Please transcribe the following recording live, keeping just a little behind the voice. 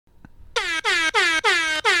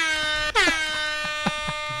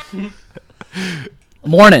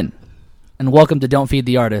Morning, and welcome to Don't Feed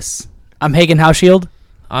the Artists. I'm Hagen Hauschild.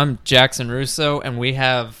 I'm Jackson Russo, and we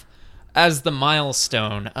have, as the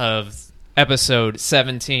milestone of episode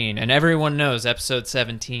 17, and everyone knows episode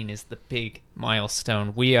 17 is the big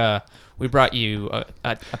milestone. We brought you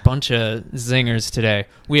a bunch of zingers today.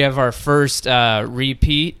 We have our first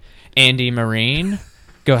repeat, Andy Marine.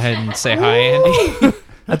 Go ahead and say hi, Andy.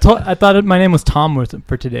 I thought my name was Tom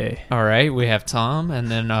for today. All right, we have Tom, and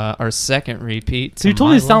then our second repeat. So you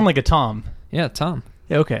totally sound like a Tom. Yeah, Tom.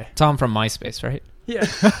 Yeah, okay. Tom from MySpace, right? Yeah.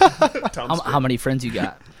 How many friends you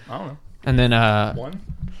got? I don't know. And then One?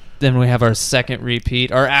 Then we have our second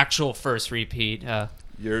repeat, our actual first repeat.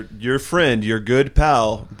 Your friend, your good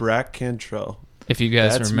pal, Brack Cantrell. If you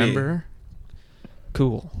guys That's remember,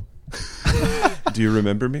 cool. Do you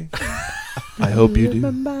remember me? I hope you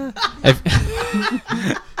do.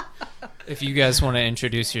 If you guys want to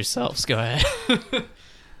introduce yourselves, go ahead.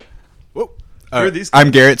 Whoa. Who are these guys?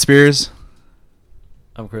 I'm Garrett Spears.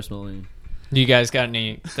 I'm Chris Moline. Do you guys got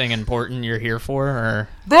anything important you're here for? Or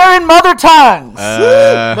They're in mother tongues.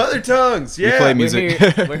 Mother tongues. We Yeah. play We're music.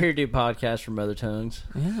 here to do podcasts from Mother Tongues.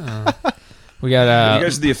 yeah, we got You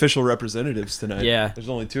guys are the official representatives tonight. Yeah. There's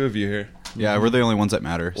only two of you here. Yeah, we're the only ones that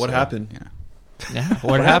matter. What happened? Yeah. yeah.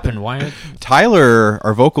 What happened? Why? Tyler,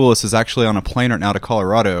 our vocalist, is actually on a plane right now to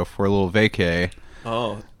Colorado for a little vacay.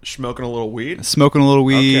 Oh, smoking a little weed? Smoking a little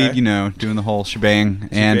weed, Okay. you know, doing the whole shebang.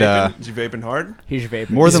 And Is he vaping hard? Here's your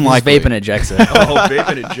vapor. more than He's likely. vaping at Jexa. Oh,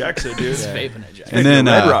 vaping ejecta, dude. Yeah. Vaping at Jexa. And then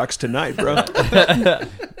Red Rocks tonight, bro.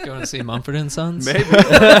 Going to see Mumford and Sons? Maybe.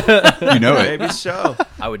 you know it. Maybe so.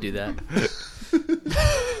 I would do that.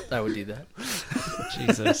 I would do that.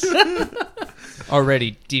 Jesus.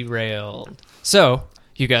 Already derailed. So,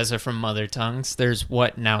 you guys are from Mother Tongues. There's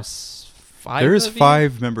what now? Five. There's of you?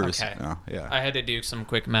 5 members. Okay. Oh, yeah. I had to do some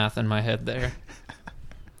quick math in my head there.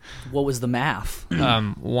 What was the math?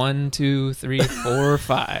 1, 2, 3, 4,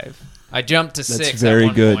 5. I jumped to 6 very at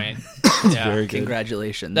one good. point. Yeah. Very good.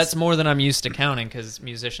 Congratulations. That's more than I'm used to counting because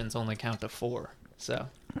musicians only count to 4. So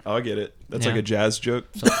Oh, I get it. That's Yeah. like a jazz joke.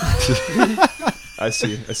 I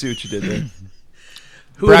see what you did there.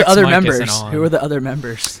 Who are the Brack's other mic isn't members? on. Who are the other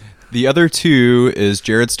members? The other 2 is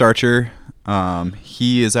Jared Starcher.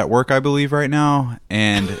 He is at work, I believe, right now.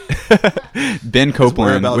 And Ben Copeland,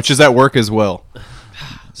 whereabouts? which is at work as well. what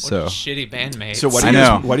So, a shitty bandmate. So I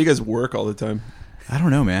know. why do you guys work all the time? I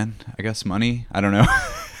don't know, man. I guess money? I don't know.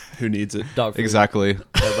 Who needs it? Dog food. Exactly.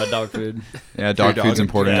 Yeah, my dog food. Yeah, dog Your food's dog-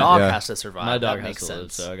 important. Dog Yeah. has to survive. My dog that has makes to sense.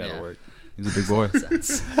 live, so I gotta Yeah. work. He's a big boy.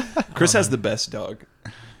 Sense. Chris has the best dog.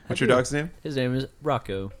 What's your dog's name? His name is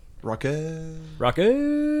Rocco. Rocket.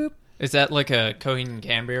 Rocco. Is that like a Coheed and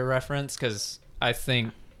Cambria reference? Because I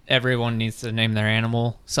think everyone needs to name their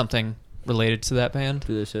animal something related to that band.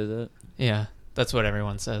 Do they say that? Yeah, that's what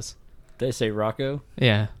everyone says. They say Rocco.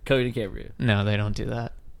 Yeah. Coheed and Cambria. No, they don't do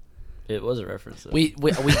that. It was a reference. Though. We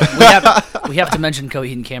have to mention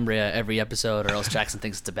Coheed and Cambria every episode, or else Jackson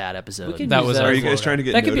thinks it's a bad episode. We can That use was that. our Are you Florida. guys trying to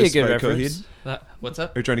get That could be a noticed good by reference. Coheed? What's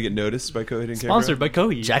up? Are you trying to get noticed by Coheed and Cambria? Sponsored by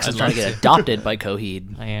Coheed. Jackson's I'd trying like to get to. adopted by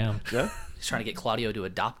Coheed. I am. Yeah? He's trying to get Claudio to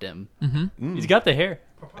adopt him. Mm-hmm. He's got the hair.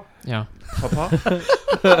 Yeah. Papa?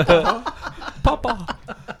 Papa.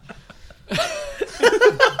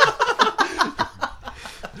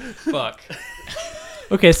 Fuck.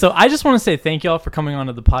 Okay, so I just want to say thank y'all for coming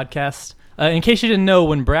onto the podcast. In case you didn't know,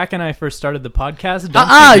 when Brack and I first started the podcast,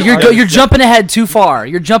 You're jumping ahead too far.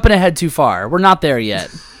 You're jumping ahead too far. We're not there yet.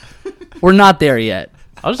 We're not there yet.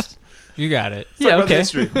 I'll just You got it. yeah, about the okay.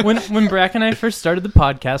 history. When Brack and I first started the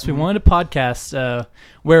podcast, we wanted a podcast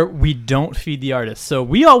where we don't feed the artists. So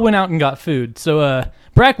we all went out and got food. So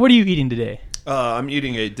Brack, what are you eating today? I'm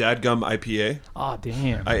eating a dadgum IPA. Oh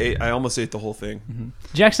damn. I almost ate the whole thing.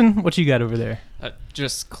 Jackson, what you got over there?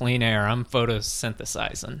 Just clean air. I'm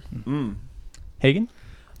photosynthesizing. Hagen?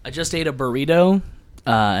 I just ate a burrito,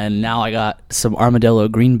 and now I got some armadillo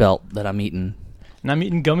green belt that I'm eating. And I'm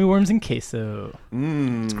eating gummy worms and queso.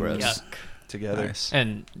 It's gross. Yuck. Together. Nice.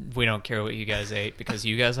 And we don't care what you guys ate because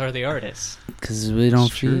you guys are the artists. Because we don't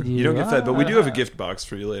It's true. feed you. You don't get fed, but we do have a gift box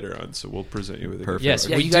for you later on, so we'll present you with a Perfect. Yes,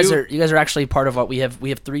 gift Yeah, we you guys do- are actually part of what we have. We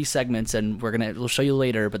have 3 segments, and we'll show you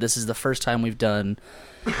later. But this is the first time we've done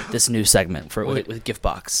this new segment with gift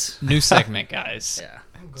box. New segment, guys. Yeah.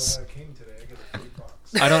 I'm glad I came today. I get a free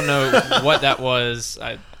box. I don't know what that was.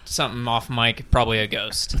 Something off mic, probably a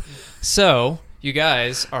ghost. So, you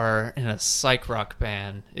guys are in a psych rock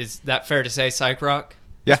band. Is that fair to say, psych rock?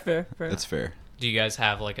 Yeah, Fair. that's fair. Do you guys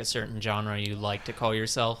have like a certain genre you like to call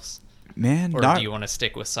yourselves? Man, Or not, do you want to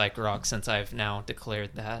stick with psych rock since I've now declared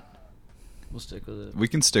that? We'll stick with it. we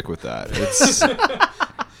can stick with that. It's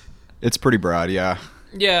it's pretty broad, yeah.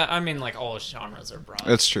 Yeah, I mean, like, all genres are broad.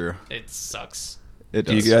 That's true. It sucks. It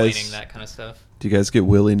Do you does. guys- Explaining that kind of stuff. Do you guys get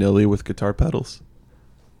willy-nilly with guitar pedals?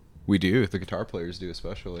 We do. The guitar players do,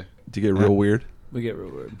 especially. Do you get real weird? We get real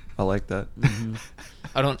weird. I like that.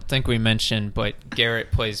 I don't think we mentioned, but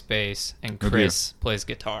Garrett plays bass and Oh, dear. Chris plays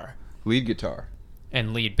guitar Lead guitar.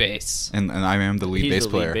 and lead bass. And I am the lead He's bass the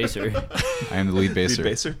player. lead basser. I am the lead Lead basser.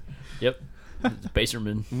 basser? Yep.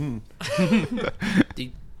 Baserman. Do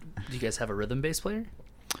you guys have a rhythm bass player?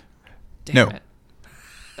 Damn No. it.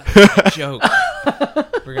 That was a joke.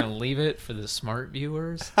 We're going to leave it for the smart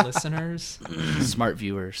viewers, listeners. Smart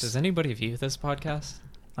viewers. Does anybody view this podcast?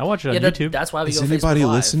 I watch it on Yeah, YouTube. that's why we Is go anybody Facebook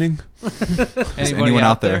Live. listening? Is Anybody anyone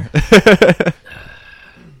out there?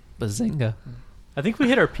 Bazinga. I think we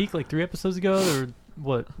hit our peak like 3 episodes ago. There were,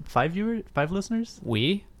 what, 5 listeners?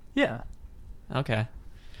 We? Yeah. Okay.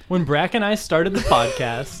 When Brack and I started the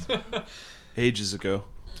podcast, Ages ago.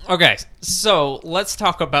 Okay, so let's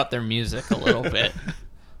talk about their music a little bit.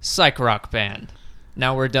 Psych rock band.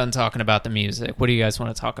 Now we're done talking about the music. What do you guys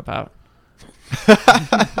want to talk about?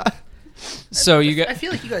 So you I got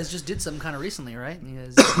feel like you guys just did something kind of recently, right? You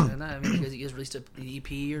guys, you guys released an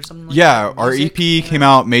EP or something like Yeah, that? our Music? EP came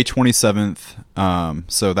out May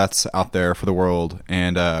 27th. So that's out there for the world.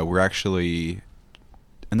 And we're actually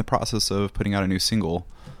in the process of putting out a new single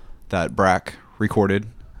that Brack recorded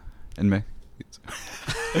in May.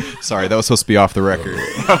 Sorry, that was supposed to be off the record.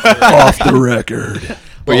 Off the record.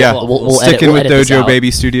 But yeah, we'll sticking edit with this Dojo out.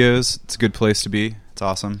 Baby Studios. It's a good place to be. It's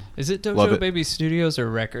awesome. Is it Love Dojo it. Baby Studios or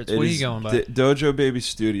Records? It What are you is going by? Dojo Baby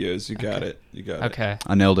Studios. You got it. You got it. Okay.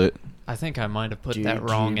 I nailed it. I think I might have put that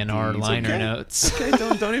wrong in our It's liner okay. notes. Okay,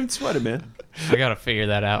 don't even sweat it, man. I got to figure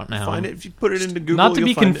that out now. Find it if you put it into Google. not to you'll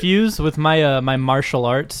be find it. confused with my my martial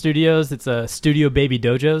art studios, it's a Studio Baby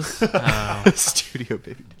Dojos. Oh. Studio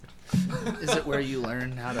Baby. Is it where you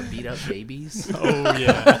learn how to beat up babies? Oh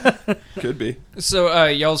yeah. Could be. So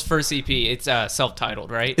y'all's first EP, it's self-titled,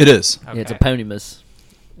 right? It is. Okay. Yeah, it's eponymous.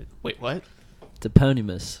 Wait, what? It's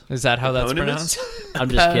eponymous. Is that how that's Eponymous? pronounced? I'm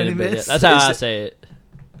just kidding, but yeah, Eponymous? that's how Is I it- say it.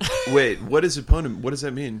 Wait, what is eponym? What does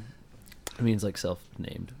that mean? It means like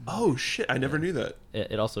self-named. Oh shit! I never knew that.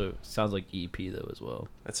 It also sounds like EP though as well.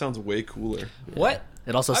 That sounds way cooler. What?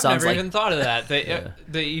 It also I've sounds never like even thought of that. The Yeah.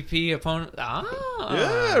 the EP opponent. Ah,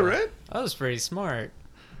 Yeah, right. That was pretty smart.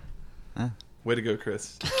 Way to go,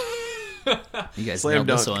 Chris. you guys Slam nailed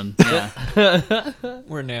this dunk. one. Yeah.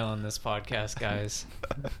 We're nailing this podcast, guys.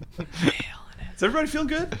 Does everybody feel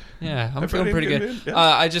good? Yeah, I'm Everybody feeling pretty in good. good mood? Yeah.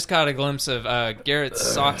 I just got a glimpse of Garrett's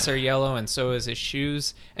socks are yellow, and so is his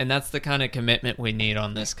shoes, and that's the kind of commitment we need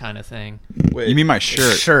on this kind of thing. Wait, You mean my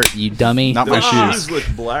shirt? Shirt, you dummy. Not my those shoes. shoes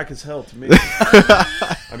look black as hell to me.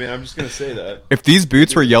 I mean, I'm just gonna say that. If these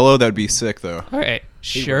boots were yellow, that'd be sick, though. All right,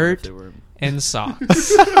 He shirt wouldn't if and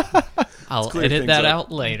socks. I'll clear edit things up.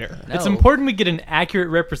 up. Later. It's No. important we get an accurate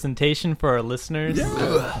representation for our listeners.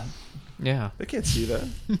 Yeah. They can't see that.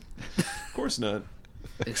 Of course not.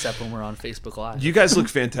 Except when we're on Facebook Live. You guys look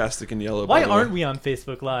fantastic in yellow. Why by the way. aren't we on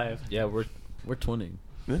Facebook Live? Yeah, we're twinning.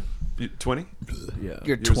 Yeah? 20? Yeah,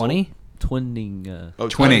 You're Years 20? twinning. Oh,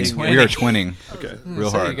 Twinning. twinning. We are twinning. Okay.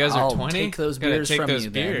 Real So hard. you guys are I'll 20. take those Gotta beers take from those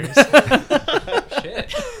you then. beers.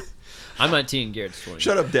 Shit. I'm 19. Garrett's 20.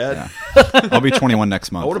 Shut up, Dad. Yeah. I'll be 21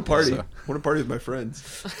 next month. I want to party. so. I want to party with my friends.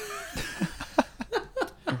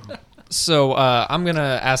 So I'm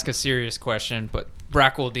gonna ask a serious question, but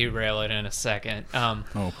Brack will derail it in a second.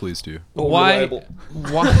 Oh, please do. Why? reliable.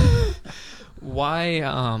 Why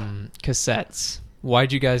cassettes?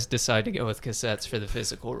 Why'd you guys decide to go with cassettes for the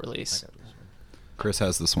physical release? Chris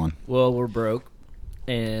has this one. Well, we're broke,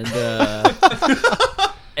 and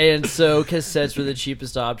and so cassettes were the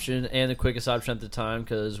cheapest option and the quickest option at the time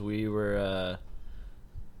because we were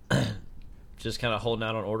just kind of holding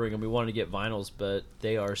out on ordering them. We wanted to get vinyls, but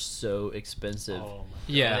they are so expensive.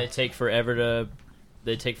 Yeah. And they take forever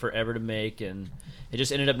to make, and it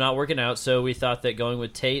just ended up not working out. So we thought that going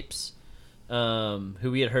with tapes,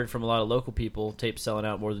 who we had heard from a lot of local people, tapes selling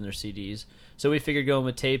out more than their CDs. So we figured going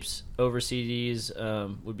with tapes over CDs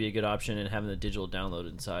would be a good option, and having the digital download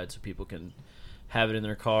inside so people can have it in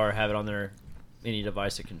their car, have it on their any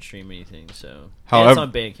device that can stream anything. So and However- it's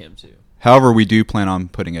on Bandcamp too. However, we do plan on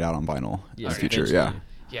putting it out on vinyl in Yeah, the future. eventually.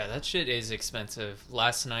 Yeah. Yeah, that shit is expensive.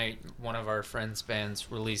 Last night, one of our friends'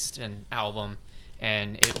 bands released an album,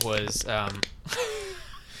 and it was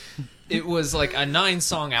it was like a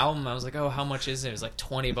 9-song album. I was like, oh, how much is it? It was like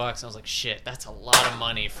 $20. I was like, shit, that's a lot of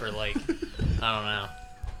money for like, I don't know.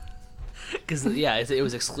 Because, yeah, it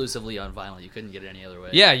was exclusively on vinyl. You couldn't get it any other way.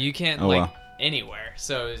 Yeah, you can't Oh, like wow. anywhere.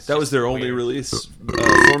 So it's That was just their only weird. release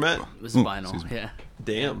format? It was Ooh, vinyl. excuse me. Yeah.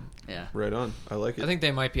 Damn. Yeah. Right on. I like it. I think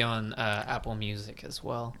they might be on Apple Music as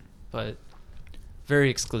well, but very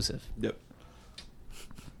exclusive. Yep.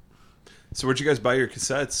 So where'd you guys buy your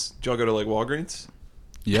cassettes? Did y'all go to like Walgreens?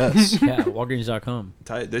 Yes. Yeah, Walgreens.com.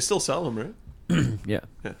 They still sell them, right? Yeah.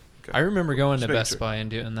 Yeah. Okay. I remember going to Just making Best sure. Buy and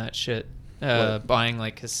doing that shit. What? Buying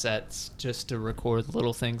like cassettes just to record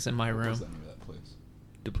little things in my room.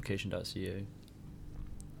 Duplication.ca.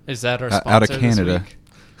 Is that our sponsor Out of this Canada. week?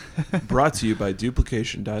 Brought to you by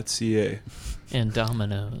duplication.ca. And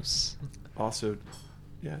Domino's. Also,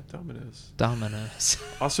 yeah, Domino's. Domino's.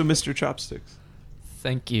 Also, Mr. Chopsticks.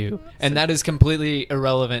 Thank you. And that is completely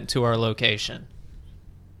irrelevant to our location.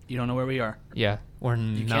 You don't know where we are. Yeah, we're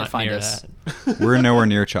can't not find near us. that. We're nowhere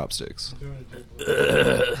near Chopsticks.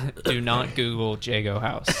 Do not Google Jago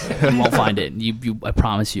House. You won't find it. I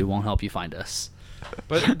promise you, it won't help you find us.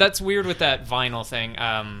 But that's weird with that vinyl thing.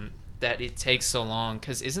 That it takes so long,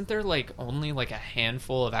 because isn't there like only like a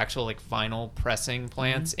handful of actual like vinyl pressing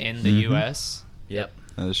plants in the Mhm. U.S.? Yep.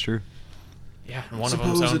 That is true. Yeah, and one of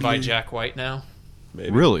them's owned by Supposedly. Jack White now. Maybe.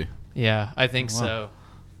 Really? Yeah, I think Oh, wow. so.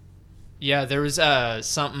 Yeah, there was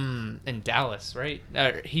something in Dallas, right?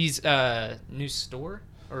 He's new store,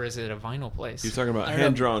 or is it a vinyl place? You're talking about I don't know.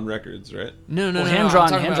 hand-drawn records, right? No, Well, I'm hand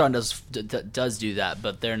talking drawn about- does do that,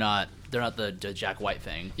 but they're not the Jack White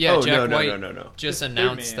thing. Yeah, Oh, Jack no, White no. just Third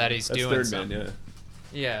announced Man. that he's That's doing Third something. Man, yeah.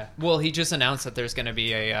 Yeah. Well, he just announced that there's going to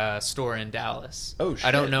be a store in Dallas. Oh,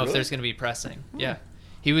 I don't shit, know if really? there's going to be pressing. Yeah.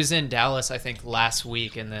 He was in Dallas, I think, last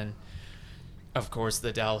week, and then, of course,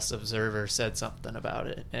 the Dallas Observer said something about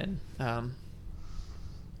it, and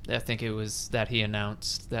I think it was that he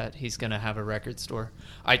announced that he's going to have a record store.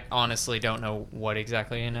 I honestly don't know what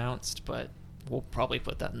exactly he announced, but we'll probably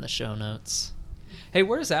put that in the show notes. Hey,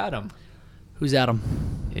 where's Adam? Who's Adam?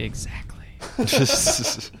 Exactly.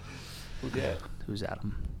 Who's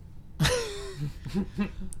Adam?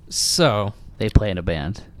 So, They play in a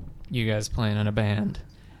band. you guys playing in a band,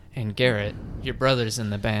 and Garrett, your brother's in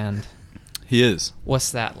the band. He is.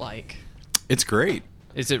 What's that like? It's great.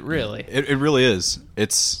 Is it really? It really is.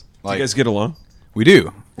 It's Do like you guys get along? we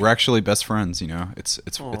do. We're actually best friends. You know, it's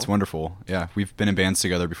Aw. wonderful. Yeah, we've been in bands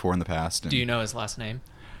together before in the past. And, Do you know his last name?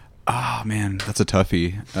 Oh man, that's a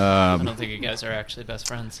toughie. I don't think you guys are actually best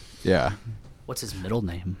friends. Yeah. What's his middle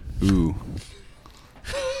name? Ooh.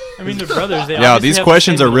 I mean, they're brothers. They Yeah, obviously these have the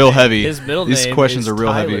questions same are middle real name. heavy. His middle These name questions is are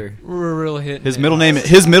real Tyler. heavy. We're real hitting His middle name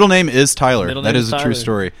is Tyler. Middle That name is is a true Tyler.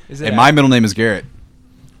 story. Is it? And my middle name is Garrett.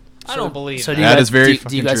 I don't believe So that. do you That guys, is very do you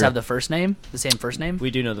fucking guys true. have the first name? The same first name?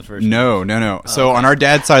 We do know the first. No. So on our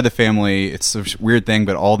dad's side of the family, it's a weird thing,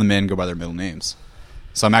 but all the men go by their middle names.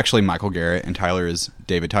 So I'm actually Michael Garrett, and Tyler is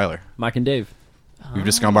David Tyler. Mike and Dave. We've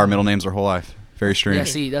just gone by our middle names our whole life. Very strange. Yeah,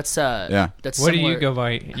 see, that's Yeah. that's What do similar, you go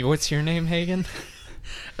by? What's your name, Hagen?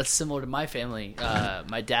 That's similar to my family.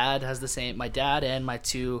 My dad has the same. My dad and my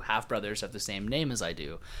two half brothers have the same name as I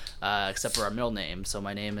do, except for our middle name. So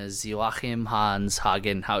my name is Joachim Hans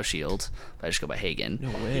Hagen Hauschild. But I just go by Hagen. No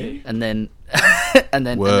way. And then, and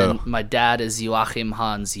then Whoa. my dad is Joachim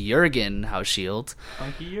Hans Jürgen Hauschild.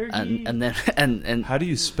 Funky Yergy. And then and How do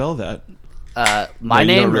you spell that? my No, you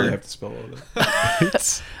name. don't really have to spell all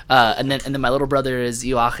that. And then my little brother is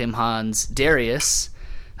Joachim Hans Darius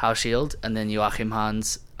Hauschild, and then Joachim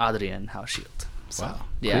Hans Adrian Hauschild. So, Wow.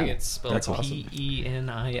 yeah. It's spelled That's awesome.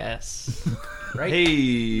 Penis. Right?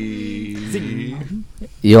 Hey.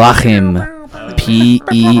 Joachim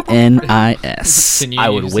Penis. Can you I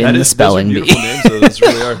would use win That the is, spelling those are bee. beautiful names, though. Those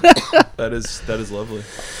really are. That is lovely.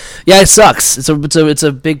 Yeah, it sucks. It's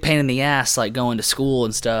a big pain in the ass, like going to school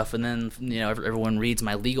and stuff. And then everyone reads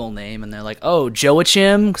my legal name and they're like, "Oh,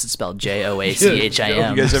 Joachim," because it's spelled Joachim. You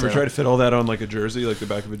guys ever try to fit all that on like a jersey, like the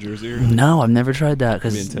back of a jersey? Or No, I've never tried that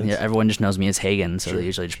That'd be because intense. everyone just knows me as Hagen, so Sure, they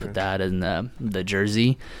usually just sure. put that in the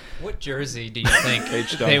jersey. What jersey do you think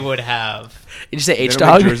H-Dog. they would have? Did you say They H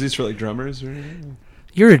don't make dog? jerseys for like drummers or anything?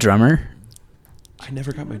 You're a drummer. I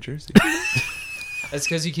never got my jersey. That's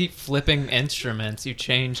because you keep flipping instruments. You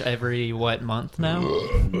change every, month now?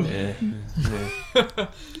 Yeah.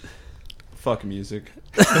 Fuck music.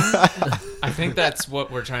 I think that's what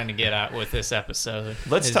we're trying to get at with this episode.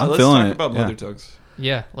 Let's Is- talk feeling it, about yeah. Mother Tugs.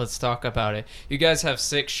 Yeah, let's talk about it. You guys have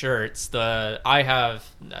 6 shirts. You guys have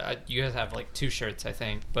like 2 shirts, I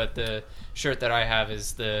think. But the shirt that I have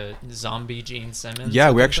is the zombie Gene Simmons. Yeah,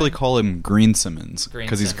 we looking actually thing. call him Green Simmons Green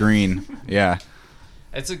because he's Simmons. green. Yeah.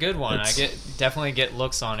 It's a good one. It's- I definitely get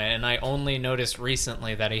looks on it, and I only noticed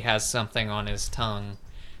recently that he has something on his tongue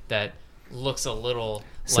that looks a little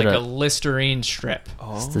Is like it a a- Listerine strip.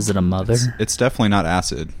 Is it a mother? It's definitely not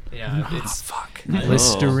acid. Yeah, it's Fuck.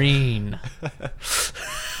 Listerine.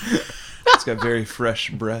 It's got very fresh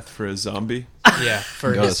breath for a zombie. Yeah,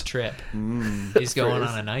 for He his does. trip. Mm. He's going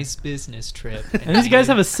on a nice business trip. And these guys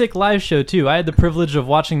have a sick live show too. I had the privilege of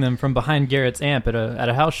watching them from behind Garrett's amp at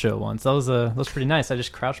a house show once. That was pretty nice. I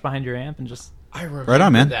just crouched behind your amp and just I remember Right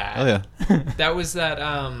on, man. that. Hell yeah. That was that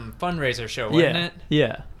fundraiser show, wasn't yeah, it?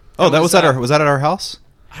 yeah. Oh, that was was at that- our. Was that at our house?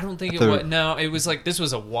 I don't think it The- was. No, it was like this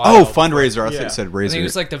was a Oh, while. fundraiser. I thought Yeah. you said I razor. think it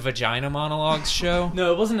was like the Vagina Monologues show.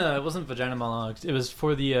 No, it wasn't Vagina Monologues. It was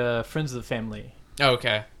for the Friends of the Family. Oh,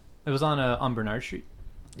 okay. It was on Bernard Street.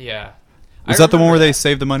 Yeah. Was I that the one remember where they that.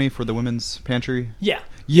 saved the money for the women's pantry? Yeah.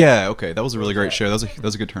 Yeah. Okay, that was a really great show. That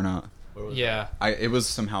was a good turnout. Yeah. It was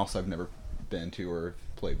some house I've never been to or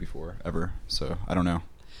played before ever. So I don't know.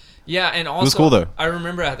 Yeah, and also was cool, though. I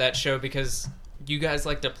remember at that show because you guys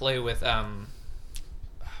like to play with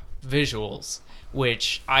visuals,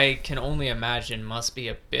 which I can only imagine must be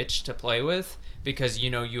a bitch to play with because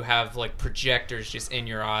you have like projectors just in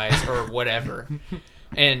your eyes or whatever.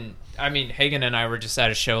 And I mean, Hagen and I were just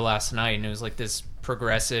at a show last night, and it was like this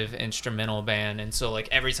progressive instrumental band, and so like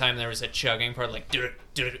every time there was a chugging part, like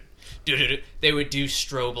they would do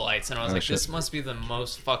strobe lights, and I was Oh, like, shit. this must be the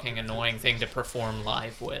most fucking annoying thing to perform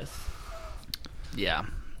live with. Yeah.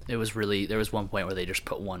 It was really, there was one point where they just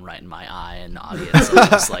put one right in my eye and the audience. I was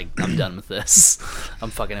just like, I'm done with this. I'm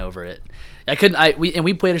fucking over it.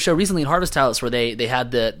 We played a show recently in Harvest House where they had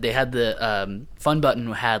the fun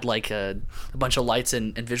button had like a bunch of lights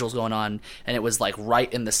and visuals going on, and it was like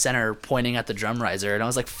right in the center pointing at the drum riser, and I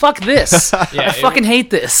was like, fuck this. Yeah, I fucking hate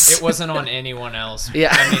this. It wasn't on anyone else. Yeah.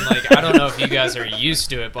 I mean, like, I don't know if you guys are used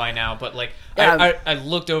to it by now, but like, Yeah. I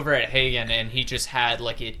looked over at Hagen and he just had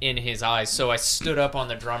like it in his eyes. So I stood up on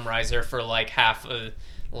the drum riser for like half a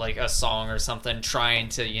song or something, trying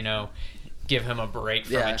to, give him a break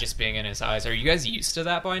from Yeah. it just being in his eyes. Are you guys used to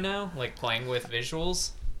that by now? Like playing with visuals?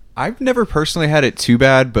 I've never personally had it too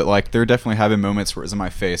bad, but like there definitely have been moments where it's in my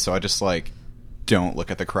face, so I just like don't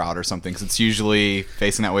look at the crowd or something because it's usually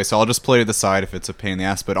facing that way. So I'll just play to the side if it's a pain in the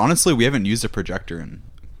ass. But honestly, we haven't used a projector in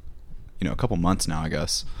a couple months now, I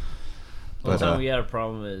guess. One But time we had a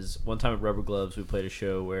problem is one time at Rubber Gloves we played a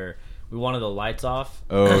show where we wanted the lights off.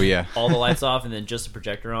 oh yeah, all the lights off and then just a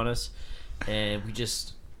projector on us, and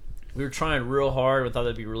we were trying real hard. We thought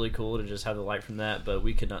that'd be really cool to just have the light from that, but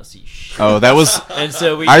we could not see shit. oh that was. And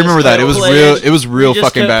so we I remember just that. kept It was playing- real. It was real we just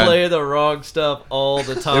fucking kept bad. playing the wrong stuff all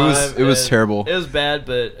the time. It was and terrible. It was bad,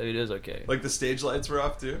 but I mean, it was okay. Like the stage lights were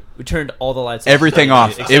off too. We turned all the lights, Everything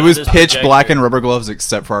off, off. It was this pitch projector. black and Rubber Gloves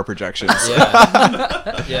except for our projections. Yeah,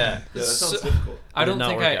 yeah. Yeah, that sounds So- difficult. I Did don't not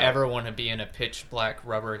think work I out. ever want to be in a pitch black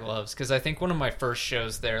Rubber Gloves because I think one of my first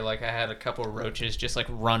shows there, like I had a couple roaches just like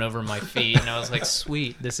run over my feet, and I was like,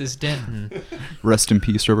 "Sweet, this is Denton." Rest in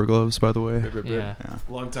peace, Rubber Gloves. By the way. Rip, rip, rip. Yeah.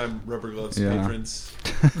 Longtime Rubber Gloves Yeah. patrons.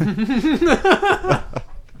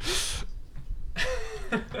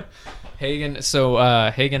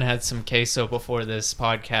 Hagen had some queso before this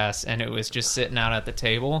podcast, and it was just sitting out at the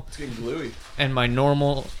table. It's getting gluey. And my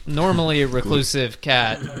normally reclusive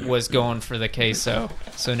cat was going for the queso,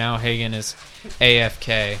 so now Hagen is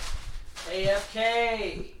AFK.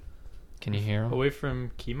 AFK. Can you hear him? Away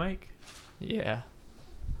from key mic, Yeah.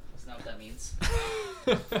 That's not what that means.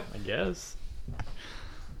 I guess.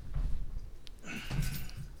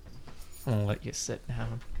 I'm gonna let you sit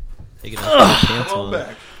down. Taking off the pants Come on. on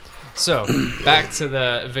back. So back to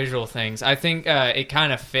the visual things. I think it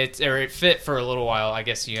kind of fits, or it fit for a little while. I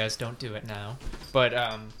guess you guys don't do it now, but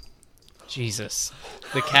Jesus,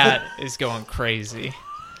 the cat is going crazy.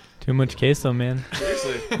 Too much queso, man.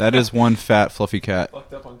 Seriously. That is one fat fluffy cat.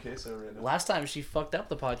 Fucked up on queso right now. Last time she fucked up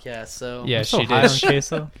the podcast, so Yeah, I'm so she high did. on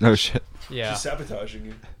queso. Oh shit. Yeah. She's sabotaging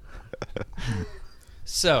you.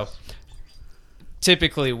 So,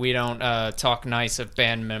 typically we don't talk nice of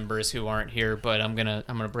band members who aren't here, but I'm gonna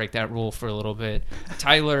break that rule for a little bit.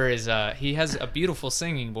 Tyler is he has a beautiful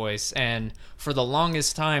singing voice, and for the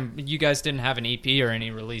longest time, you guys didn't have an EP or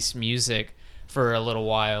any released music for a little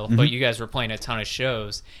while, but you guys were playing a ton of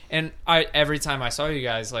shows. And every time I saw you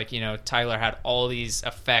guys, like, Tyler had all these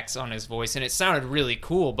effects on his voice, and it sounded really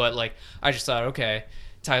cool, but like I just thought, okay,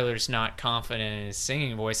 Tyler's not confident in his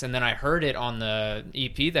singing voice. And then I heard it on the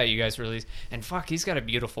EP that you guys released, and fuck, he's got a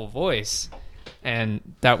beautiful voice. And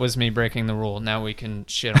that was me breaking the rule. Now we can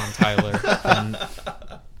shit on Tyler from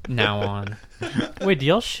now on. Wait, do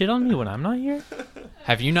y'all shit on me when I'm not here?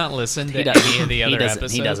 Have you not listened to he doesn't. any of the other he doesn't.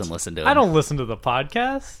 episodes? He doesn't listen to it. I don't listen to the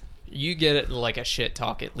podcast. You get it like a shit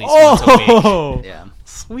talk at least once a week. Oh, Yeah.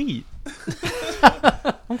 sweet.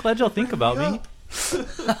 I'm glad y'all think about me.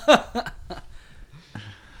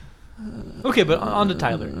 Okay, but on to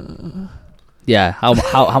Tyler. Yeah.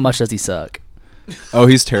 How much does he suck? Oh,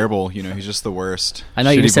 he's terrible. You know, he's just the worst. I know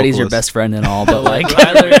you Shitty just said he's your vocalist. best friend and all, but like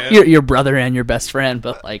Tyler- your brother and your best friend,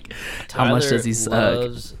 but like how much Tyler does he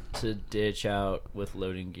loves to ditch out with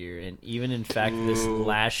loading gear, and even in fact, this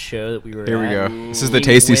last show that we were Here we at, go. This is the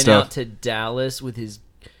tasty went stuff. out to Dallas with his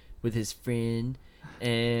friend,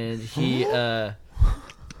 and he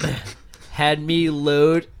had me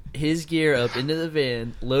load his gear up into the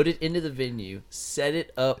van, load it into the venue, set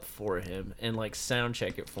it up for him, and like sound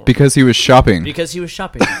check it for him Because he was shopping. because he was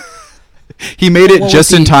shopping. He made it What was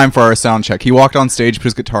just in he- time for our sound check. He walked on stage, put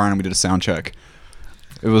his guitar on, and we did a sound check.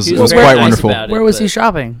 It was He it was very quite nice wonderful. about it, Where was he but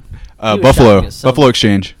shopping? He was Buffalo shopping at some- Buffalo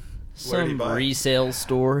Exchange. Where'd he Some buy? resale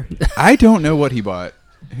store. I don't know what he bought.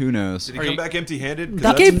 Who knows? Did he Are come you- back empty-handed? 'Cause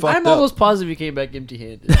That that's game- fucked I'm up. almost positive he came back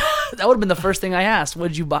empty-handed. That would have been the first thing I asked. What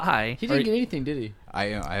did you buy? He didn't get anything, did he? I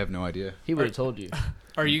have no idea. He would have told you.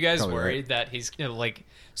 Are you guys Probably worried that he's like?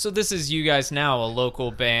 So this is you guys now, a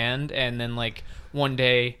local band, and then like one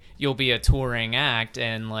day you'll be a touring act,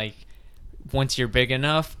 and like once you're big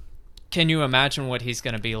enough, can you imagine what he's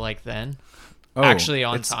gonna be like then? Oh, Actually,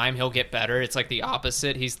 on it's- time he'll get better. It's like the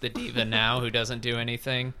opposite. He's the diva now who doesn't do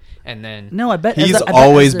anything, and then No, I bet He's I bet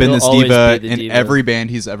always as a- been this He'll always diva be the in diva. every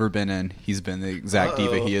band he's ever been in. He's been the exact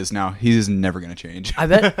diva Uh-oh. he is now. He is never going to change. I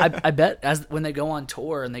bet I bet as when they go on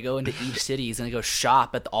tour and they go into each city, he's gonna go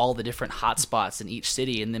shop at all the different hot spots in each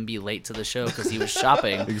city and then be late to the show because he was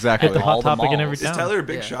shopping. Exactly. at The all Hot Topic in malls. every Is town. Tyler a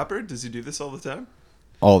big Yeah. shopper? Does he do this all the time?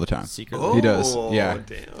 All the time. Secretly. He does, Oh, yeah.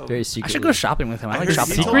 Damn. Very I secretly. should go shopping with him. I like heard shopping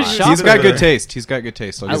he's a secret lot. shop- He's got good Shopper. taste. He's got good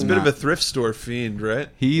taste. I'll give He's a him bit of a that. thrift store fiend, right?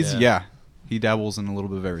 He's yeah. He dabbles in a little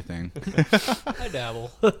bit of everything. I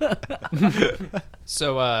dabble.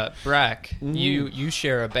 So, Brack, you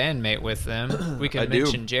share a bandmate with them. We I can do.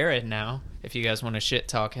 mention Jared now if you guys want to shit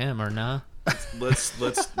talk him or not.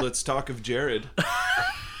 Let's talk of Jared.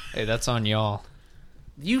 Hey, that's on y'all.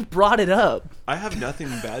 You brought it up. I have nothing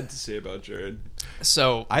bad to say about Jared.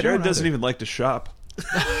 So I Jared don't doesn't either. even like to shop.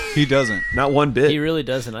 He doesn't. Not one bit. He really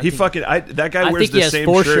doesn't. I He think- fucking that guy I wears think he the has same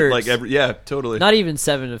 4 shirt shirts. like every totally. Not even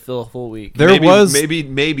 7 to fill a full week. There maybe, was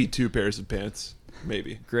maybe 2 pairs of pants.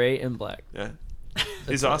 Maybe. Gray and black. Yeah.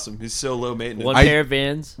 He's awesome. He's so low maintenance. One I- pair of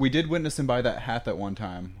Vans. We did witness him buy that hat that one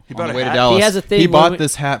time. He on bought the a way to hat? Dallas. He has a thing He when bought we-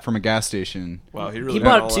 this hat from a gas station. Wow, he really He went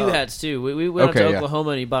bought all 2 out. hats too. We went Okay, up to yeah. Oklahoma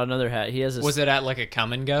and he bought another hat. He has a. was it at like a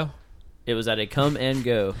come and go? It was at a come and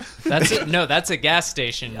go. That's it. No, that's a gas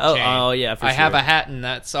station. Oh, chain. oh, yeah, for I have sure. a hat in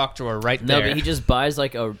that sock drawer right No, there. but he just buys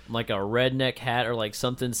like a redneck hat or like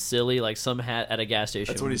something silly, like some hat at a gas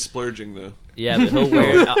station. That's what he's splurging though. Yeah, but he'll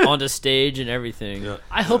wear it onto stage and everything. Yeah.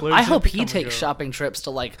 I hope Come he and takes go. shopping trips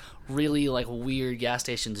to like really like weird gas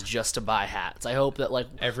stations just to buy hats. I hope that like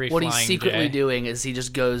Every what he's flying secretly J. doing is he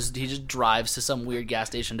just drives to some weird gas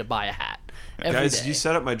station to buy a hat. Every Guys, day. you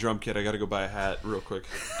set up my drum kit. I got to go buy a hat real quick.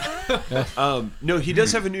 No, he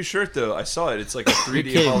does have a new shirt though. I saw it. It's like a 3D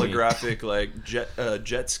kidding me. holographic like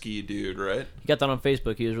jet ski dude, right? He got that on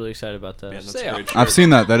Facebook. He was really excited about that. Man, that's Say, great. I've seen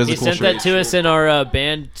that. That is He a cool sent shirt. that to us in our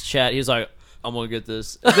band chat. He was like, "I'm gonna get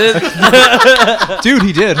this." Dude,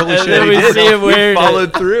 he did. Holy And shit. then he we did. see him He wearing followed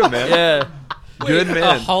it. through, man. Yeah, Good a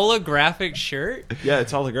man. holographic shirt. Yeah,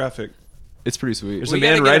 it's holographic. It's pretty sweet. There's We a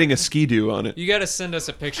gotta man get riding a ski-doo on it. You got to send us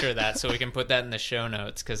a picture of that so we can put that in the show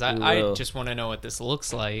notes because We I will. just want to know what this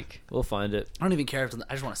looks like. we'll find it. I don't even care if it's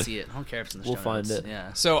I just want to see it. I don't care if it's in the We'll show find notes. it.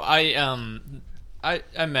 Yeah. So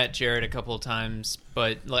I met Jared a couple of times,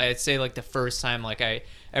 but like, I'd say like the first time like I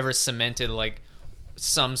ever cemented like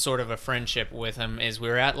some sort of a friendship with him is we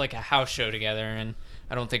were at like a house show together, and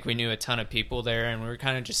I don't think we knew a ton of people there, and we were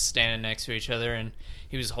kind of just standing next to each other, and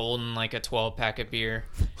he was holding like a 12-pack of beer,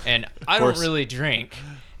 and I don't course. really drink,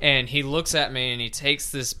 and he looks at me and he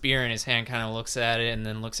takes this beer in his hand, kind of looks at it, and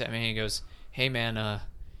then looks at me and he goes, "Hey man,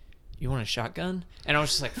 you want a shotgun?" And I was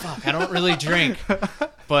just like, fuck, I don't really drink,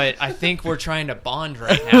 but I think we're trying to bond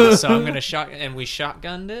right now, so I'm gonna shotgun. And we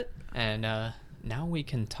shotgunned it, and now we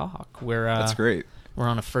can talk. That's great. We're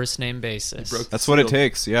on a first name basis. broke- That's what it Seal.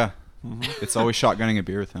 takes. Yeah. It's always shotgunning a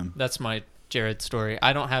beer with him. That's my Jared story.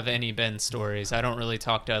 I don't have any Ben stories. I don't really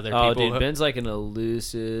talk to other Oh, people. dude, Ben's like an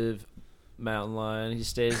elusive mountain lion. He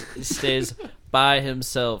stays by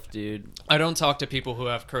himself, dude. I don't talk to people who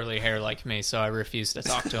have curly hair like me, so I refuse to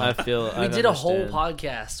talk to I them. feel We I did a whole understand.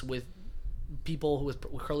 podcast with people with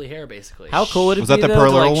curly hair, basically. How cool would it Was be that the though,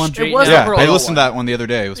 Pearl to, like, Earl one? straighten It was out- the Yeah, Pearl I Earl listened to one. that one the other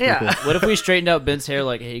day. It was pretty Yeah. cool. What if we straightened out Ben's hair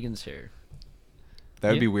like Hagen's hair? That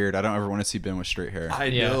would Yeah. be weird. I don't ever want to see Ben with straight hair. I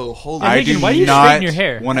Yeah. know. Holy I Hagen, do why do you not straighten your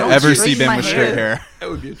hair? want to Don't ever see straighten Ben my with hair. straight hair. That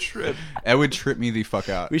would be a trip. That would trip me the fuck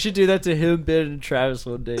out. We should do that to him, Ben, and Travis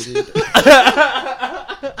one day, dude.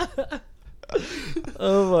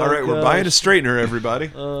 Oh my All right, we're gosh. buying a straightener, everybody.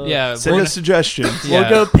 Yeah, Send we'll, us suggestions. Yeah.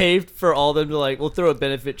 We'll go pay for all of them to like. We'll throw a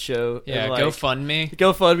benefit show. yeah, and, like, GoFundMe.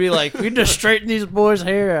 GoFundMe, like, we just straighten these boys'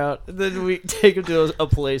 hair out. And then we take them to a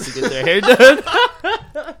place to get their hair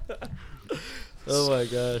done. Oh my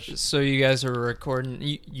gosh. So you guys are recording.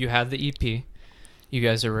 You have the EP. You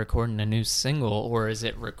guys are recording a new single, or is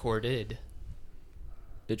it recorded?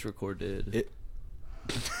 It's recorded.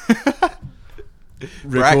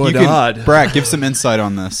 Brack, you Recordad. can, Brack, give some insight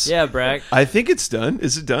on this. Yeah, Brack. I think it's done.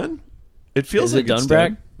 Is it done? It feels Is like it done, it's Brack?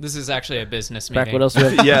 done. This is actually a business meeting. Brack, what else? Do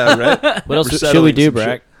we have? Yeah, right. What else We're should we settling do, some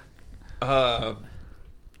Brack?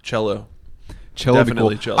 Cello. Cello would be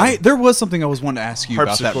Definitely cool. cello. There was something I was wanting to ask you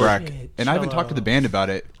about that, Harpsichord. Brack, and I haven't talked to the band about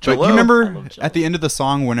it. But Cello? you I remember love cello. at the end of the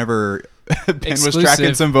song, whenever Ben was Exclusive.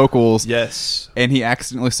 tracking some vocals, Yes. and he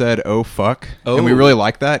accidentally said "oh fuck," Oh. and we really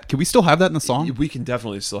like that. Can we still have that in the song? We can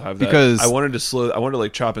definitely still have that. Because- I wanted to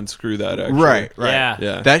like chop and screw that, actually. Right. Yeah.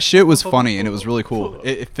 Yeah. That shit was funny, and it was really cool.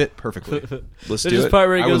 It fit perfectly. Let's There's do this it. part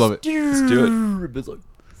where he I goes, would love it. Let's do it. It's like,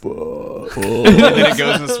 And then it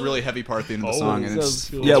goes in this really heavy part at the end of the song, and it's sounds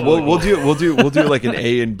cool. Yeah, we'll do like an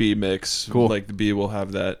A and B mix. Cool. Like the B will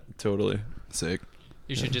have that totally. sick.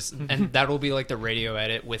 You should just, and that'll be like the radio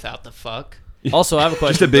edit without the fuck. Also, I have a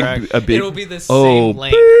question. Just a big, Brack. a big. It'll be the Oh, same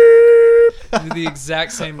length, the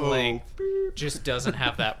exact same length, just doesn't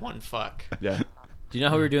have that one fuck. Yeah, Do you know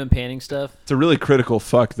how we were doing panning stuff? it's a really critical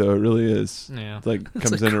fuck though. It really is. Yeah. It's like It's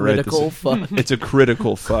comes a in at right. critical fuck. It's a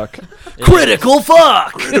critical fuck. Critical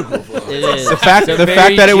fuck. It is. The fact It's a that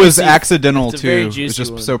very it was juicy- accidental it's a very too was juicy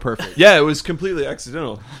just one. so perfect. Yeah, it was completely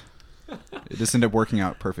accidental. It just ended up working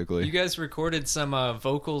out perfectly. You guys recorded some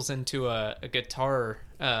vocals into a guitar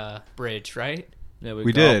bridge, right? Yeah,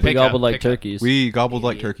 We did. We Pick gobbled up, like pick up. turkeys. We gobbled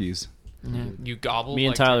like turkeys. You gobbled. Me and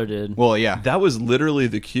like Tyler did. Well, yeah. That was literally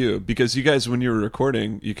the cue because you guys, when you were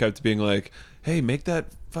recording, you kept being like, "Hey, make that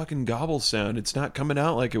fucking gobble sound. It's not coming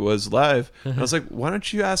out like it was live." And I was like, "Why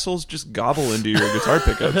don't you assholes just gobble into your guitar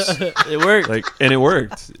pickups?" It worked. Like, and it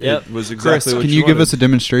worked. Yep. It was Chris, exactly what can you you give wanted. us a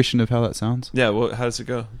demonstration of how that sounds? Yeah. Well, how does it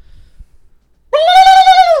go?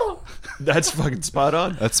 That's fucking spot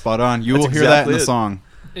on. That's spot on. You That's will hear that in exactly the it. song.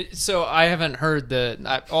 So I haven't heard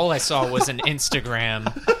all I saw was an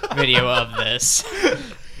Instagram video of this.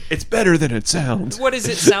 It's better than it sounds. What does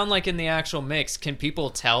it sound like in the actual mix? Can people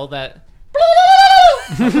tell that?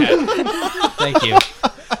 Okay. Thank you.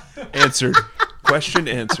 Answered. Question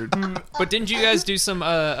answered. But didn't you guys do some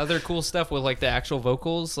other cool stuff with like the actual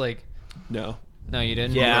vocals? Like, No. no, you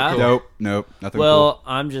didn't. Yeah. Cool. Nope. Nothing Well,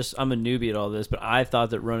 I'm a newbie at all this, but I thought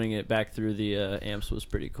that running it back through the amps was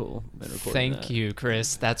pretty cool. and recording Thank that. you,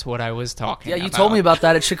 Chris. That's what I was talking Yeah, about. you told me about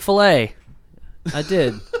that at Chick-fil-A. I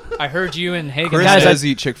did. I heard you and Hagen. Chris Guys, does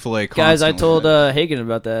eat Chick-fil-A Guys, I constantly. told Hagen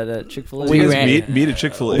about that at Chick-fil-A. We You guys ran- meet at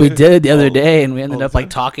Chick-fil-A. We did the other day, and we all ended the up like time.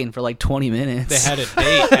 talking for like 20 minutes. They had a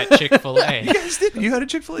date at Chick-fil-A. You guys did. You had a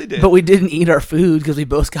Chick-fil-A day. but we didn't eat our food because we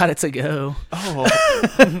both got it to go. Oh.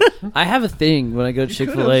 I have a thing when I go to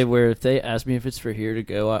Chick-fil-A where if they ask me if it's for here to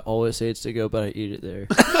go, I always say it's to go, but I eat it there.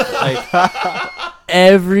 Like,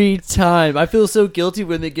 every time. I feel so guilty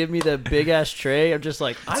when they give me that big-ass tray. I'm just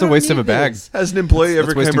like, It's a waste of a bag. Has an employee That's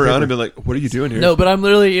ever wasting come around paper. and been like, "What are you doing here?" No, but I'm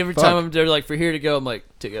literally, every time Fuck. I'm there, like, for here to go, I'm like,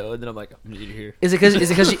 to go. And then I'm like, I'm going to eat it here. Is it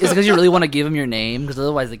because you really want to give them your name? Because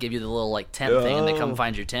otherwise they give you the little like tent thing, and they come Oh.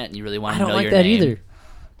 find your tent, and you really want I to don't know like your that name. either.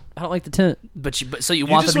 I don't like the tent. But so you You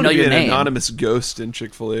want just them to want know to be your an name. anonymous ghost in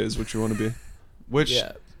Chick-fil-A is what you want to be. Which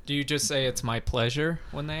Yeah. Do you just say it's my pleasure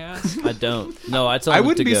when they ask? I don't. No, I tell I them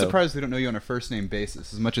wouldn't to be go. surprised if they don't know you on a first name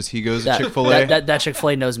basis as much as he goes to That, Chick-fil-A. that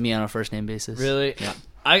Chick-fil-A knows me on a first name basis. Really? Yeah.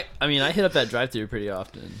 I mean, I hit up that drive-thru pretty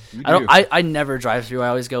often. You I don't. do. I never drive through. I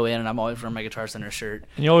always go in, and I'm always wearing my Guitar Center shirt.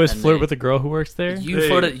 And you always And flirt they- with the girl who works there.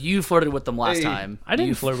 You flirted with them last Hey. time. I didn't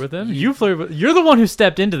You flirt with them. You flirted with. You're the one who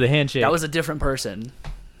stepped into the handshake. That was a different person.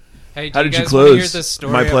 Hey, do How did you guys wanna hear close? this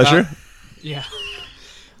story My pleasure. about- Yeah.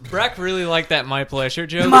 Brack really liked that my pleasure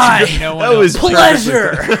joke. My no one that was else-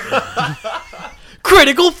 Pleasure.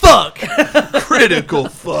 Critical fuck. critical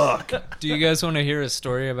fuck. Do you guys want to hear a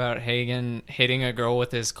story about Hagen hitting a girl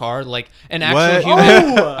with his car? Like an What? actual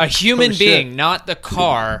human, a human Oh, shit. being, not the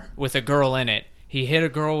car with a girl in it. He hit a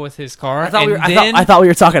girl with his car, I thought, and we were, then I thought we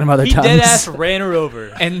were talking about other he times. dead ass ran her over.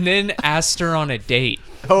 and then asked her on a date.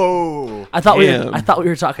 Oh. I thought Damn. I thought we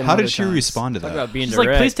were talking. How about did other she times. respond to Talk that? about being She's like,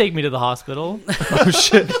 direct. please take me to the hospital. Oh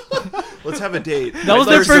shit. Let's have a date. That was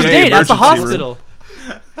their first date at the hospital.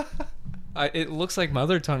 It looks like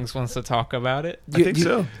Mother Tongues wants to talk about it. I think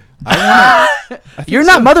so. You're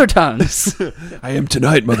not mother tongues. I am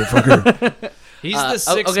tonight, motherfucker. He's the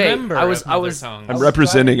sixth okay, member I was- of I Mother was- Tongues. I'm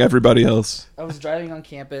representing everybody else. I was driving on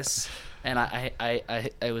campus, and I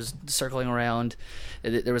was circling around.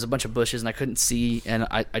 There was a bunch of bushes, and I couldn't see, and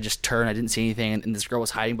I just turned. I didn't see anything, and this girl was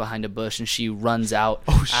hiding behind a bush, and she runs out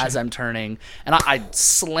as I'm turning, and I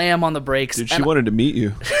slam on the brakes. Dude, she and wanted to meet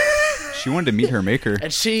you. She wanted to meet her maker.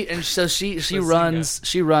 And she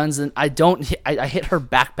runs, and I hit her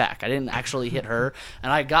backpack. I didn't actually hit her,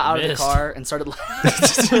 and I got out of the Missed. car and started like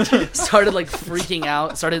freaking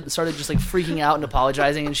out. Started just like freaking out and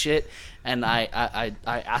apologizing and shit. And I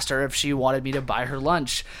asked her if she wanted me to buy her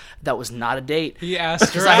lunch. That was not a date. He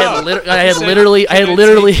asked her I had out. lit- I had He said, literally "Can I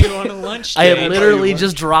literally take you on a lunch I had date?" literally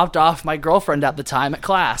just dropped off my girlfriend at the time at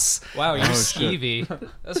class. Wow, you're Oh, skeevy.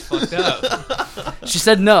 That's fucked up. She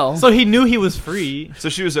said no. So he knew he was free. So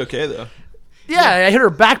she was okay though. Yeah, I hit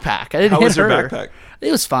her backpack. I didn't How hit was her her. backpack?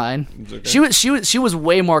 It was fine. okay. She was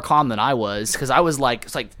way more calm than I was because I was like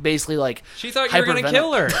it's like basically like She thought you were gonna hypervenom-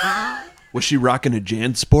 kill her. Was she rocking a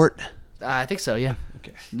JanSport? I think so. Yeah.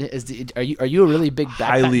 Okay. Are you a really big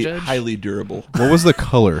backpack judge? Highly durable. What was the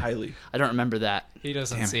color? Highly. I don't remember that. He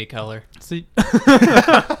doesn't see color. See, That's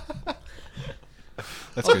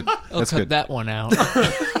good. I'll That's cut good. that one out.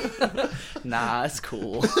 Nah, it's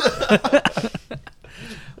cool.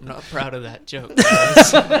 I'm not proud of that joke,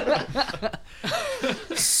 guys.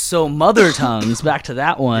 So mother tongues. Back to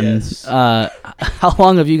that one. Yes. How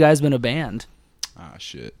long have you guys been a band? Ah,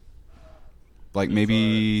 shit. Like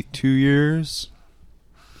maybe 2 years.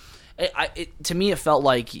 To me, it felt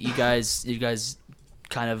like you guys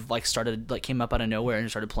kind of like came up out of nowhere and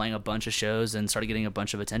started playing a bunch of shows and started getting a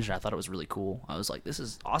bunch of attention. I thought it was really cool. I was like, this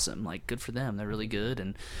is awesome. Like, good for them. They're really good.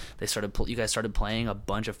 And you guys started playing a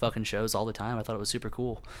bunch of fucking shows all the time. I thought it was super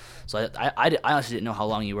cool. So I honestly didn't know how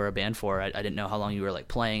long you were a band for. I didn't know how long you were like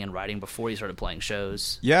playing and writing before you started playing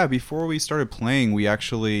shows. Yeah, before we started playing, we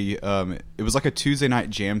actually it was like a Tuesday night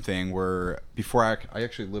jam thing where before I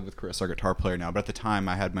actually live with Chris, our guitar player now, but at the time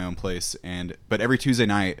I had my own place, but every Tuesday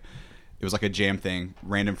night it was like a jam thing.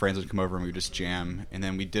 Random friends would come over and we would just jam, and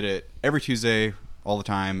then we did it every Tuesday all the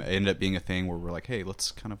time. It ended up being a thing where we're like, hey,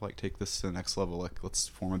 let's kind of like take this to the next level. Like, let's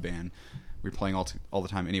form a band. We were playing all the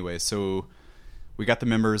time anyway, so we got the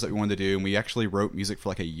members that we wanted to do, and we actually wrote music for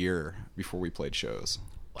like a year before we played shows,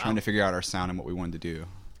 trying to figure out our sound and what we wanted to do.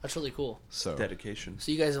 That's really cool. So Dedication.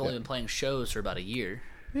 So you guys have only been playing shows for about a year.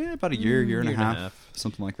 yeah, about a year and a half,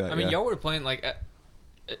 something like that. I mean, yeah. y'all were playing like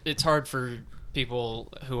it's hard for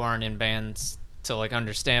people who aren't in bands to like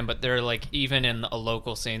understand, but they're like even in a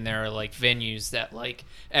local scene there are like venues that like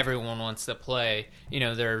everyone wants to play. You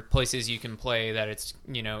know, there are places you can play that it's,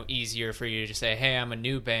 you know, easier for you to say, hey, I'm a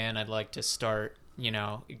new band, I'd like to start, you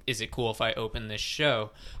know, is it cool if I open this show?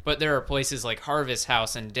 But there are places like Harvest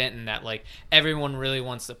House in Denton that like everyone really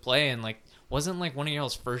wants to play, and like wasn't like one of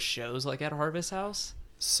y'all's first shows like at Harvest House?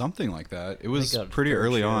 Something like that. It was got pretty third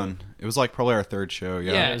early show. on. It was like probably our third show.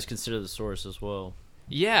 Yeah. Yeah. I always consider the Source as well.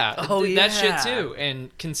 Yeah, Oh, that shit yeah. too.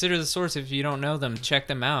 And Consider the Source, if you don't know them, check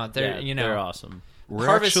them out. They're, Yeah, you know, they're awesome. We're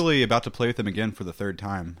Harvest- actually about to play with them again for the third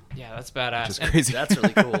time, yeah, that's badass. which is And, crazy. That's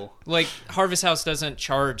really cool. like Harvest House doesn't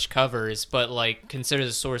charge covers, but like Consider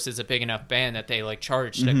the Source is a big enough band that they like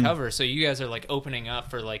charge to cover. So you guys are like opening up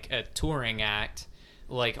for like a touring act,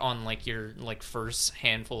 like on like your like first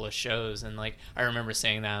handful of shows. And like I remember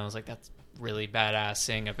saying that, and I was like, that's really badass,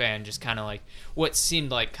 seeing a band just kind of like what seemed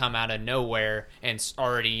like come out of nowhere and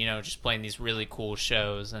already, you know, just playing these really cool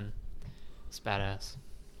shows, and it's badass.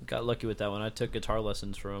 Got lucky with that one. I took guitar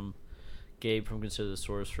lessons from Gabe from Consider the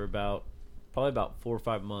Source for probably about 4 or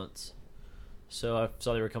 5 months. So I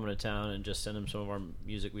saw they were coming to town and just sent them some of our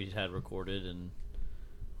music we had recorded and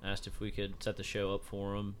asked if we could set the show up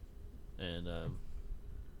for them, and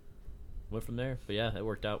went from there. But yeah, it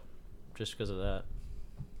worked out just because of that.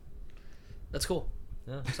 That's cool.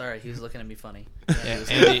 Yeah. Sorry, he was looking at me funny.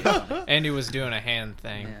 Yeah, Andy was doing a hand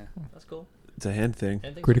thing. Yeah, that's cool. It's a hand thing.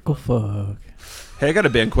 And thanks critical for fun. fuck. Hey, I got a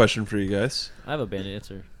band question for you guys. I have a band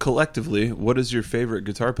answer. Collectively, what is your favorite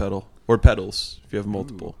guitar pedal or pedals if you have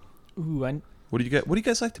multiple? Ooh, What do you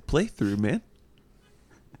guys like to play through, man?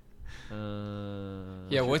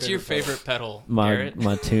 Yeah, what's your favorite pedal, My Garrett?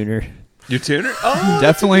 my tuner. Your tuner? Oh,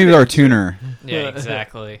 Definitely our tuner. Yeah,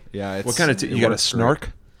 exactly. Yeah. It's, what kind of it you got a works snark?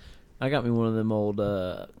 I got me one of them old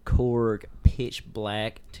Korg pitch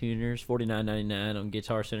black tuners, $49.99 on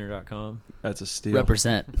GuitarCenter.com. That's a steal.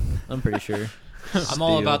 Represent. I'm pretty sure. I'm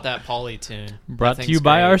all Steal. about that Polytune. brought That to you thing's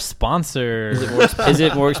by great. our sponsor. Is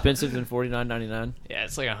it more expensive than $49.99? Yeah,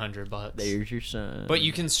 it's like $100. There's your son. But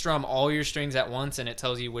you can strum all your strings at once, and it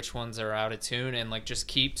tells you which ones are out of tune, and like just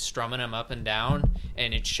keep strumming them up and down,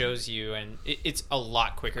 and it shows you, and it's a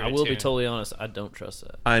lot quicker. I to will be tune. totally honest. I don't trust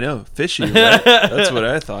that. I know, fishy. Right? That's what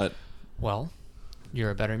I thought. Well, you're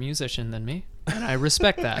a better musician than me. and I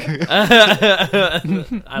respect that.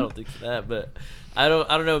 I don't think that, but I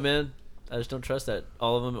don't know, man. I just don't trust that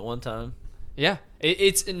all of them at one time. Yeah,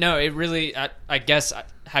 it really. I guess.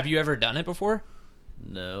 Have you ever done it before?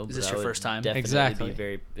 No. Is but this I your would first time? Definitely Exactly. Be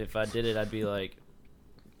very. If I did it, I'd be like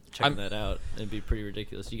checking I'm- that out. It'd be pretty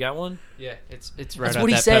ridiculous. You got one? Yeah, it's right That's at what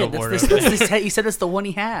he that said. pedal That's board. this, over there. that's this, he said that's the one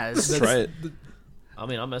he has. Try it. I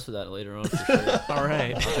mean, I'll mess with that later on. For sure. All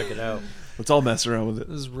right, I'll check it out. Let's all mess around with it.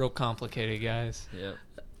 this is real complicated, guys. Yeah.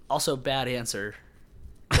 Also, bad answer.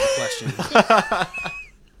 to the question.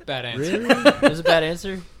 Bad answer. It was a bad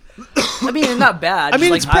answer. I mean, not bad. I mean,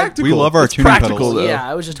 just it's practical. We love our It's tuning practical, pedals. though. Yeah,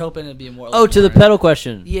 I was just hoping it'd be more. Oh, to the pedal. pedal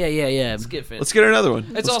question. Yeah. Let's get fancy. Let's get another one.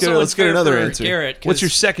 It's let's also get, let's get unfair another for answer. Garrett, 'cause What's your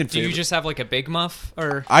second Do favorite? you just have like a big muff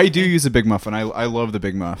or? I do use a Big Muff, and I love the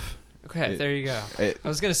Big Muff. Okay, there you go. It- I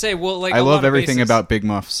was gonna say, well, like I a lot love of everything bases- about Big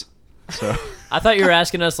Muffs. So I thought you were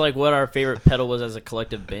asking us like what our favorite pedal was as a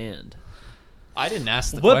collective band. I didn't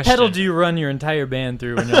ask the What question. pedal do you run your entire band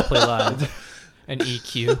through when y'all play live? An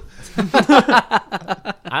EQ.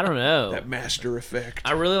 I don't know. that master effect.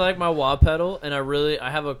 I really like my wah pedal, and I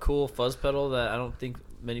have a cool fuzz pedal that I don't think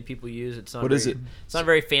many people use. It's not. What very, is it? It's not a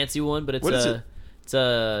very fancy one, but it's What is it? It's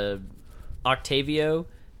a Octavio,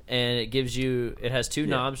 and it has two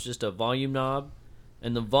knobs, just a volume knob,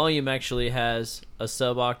 and the volume actually has a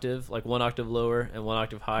sub octave, like 1 octave lower and 1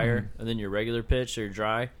 octave higher, and then your regular pitch or your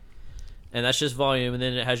dry, and that's just volume, and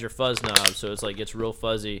then it has your fuzz knob, so it's like gets real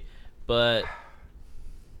fuzzy, but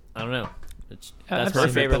I don't know. That's my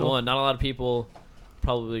Perfect favorite pedal. one. Not a lot of people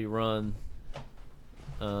probably run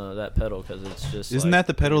that pedal because it's just. isn't like, that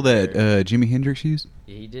the pedal very- that Jimi Hendrix used?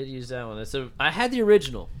 Yeah, he did use that one. I had the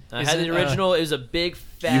original. Is it, It was a big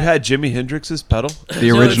fat. You had Jimi Hendrix's pedal? The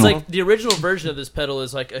No, original. it's like the original version of this pedal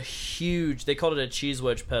is like a huge. They called it a cheese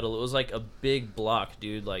wedge pedal. It was like a big block,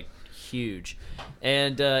 dude, like huge,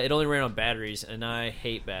 and it only ran on batteries, and I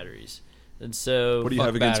hate batteries, and so What do you Fuck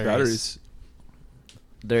have against batteries. batteries?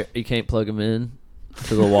 there you can't plug them in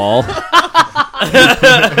to the wall.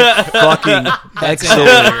 Fucking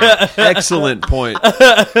excellent, excellent point.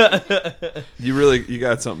 You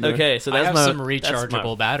got something there. Okay, so I that's have my some that's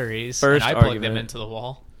rechargeable my- batteries, first and I plug them argument. into the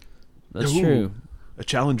wall. That's Ooh. true. A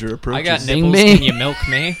challenger approach. I got Ding nipples. me. Can you milk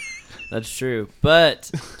me? That's true,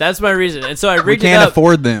 but that's my reason. And so I We rigged it can't up.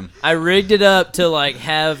 afford them. I rigged it up to like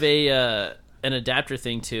have an adapter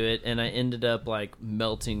thing to it, and I ended up like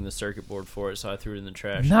melting the circuit board for it, so I threw it in the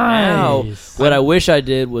trash. Now, Nice. what I wish I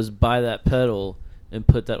did was buy that pedal and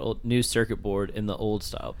put that new circuit board in the old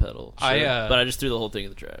style pedal. But I just threw the whole thing in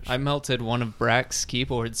the trash. I melted one of Brack's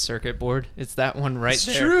keyboard circuit board. It's that one right It's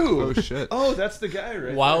there. true. Oh, shit. Oh, that's the guy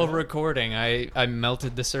right While there. recording, I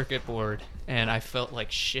melted the circuit board, and I felt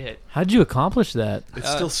like shit. How'd you accomplish that? It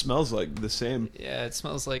still smells like the same. Yeah, it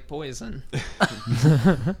smells like poison.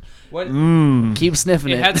 What? Keep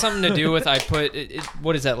sniffing It it. had something to do with I put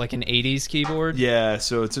what is that, like an 80s keyboard? Yeah,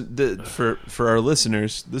 so it's for our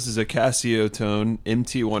listeners. This is a Casio Tone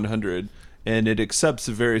MT100, and it accepts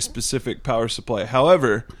a very specific power supply.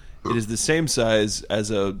 However, it is the same size as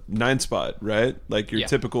a 9-spot, right? Like your Yeah.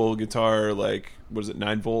 typical guitar, like what is it,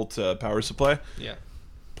 9-volt power supply? Yeah.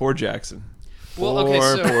 Poor Jackson. Well, okay,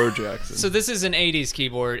 Poor Jackson. So this is an 80s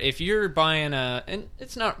keyboard. If you're buying and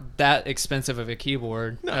it's not that expensive of a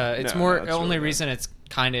keyboard. It's no, more, it's only really not. reason it's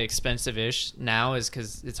kind of expensive-ish now is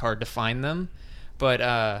because it's hard to find them. But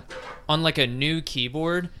on like a new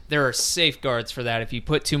keyboard, there are safeguards for that. If you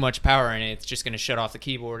put too much power in it, it's just going to shut off the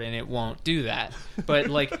keyboard, and it won't do that. But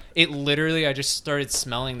like it literally, I just started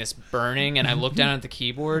smelling this burning, and I looked down at the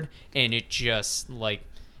keyboard, and it just like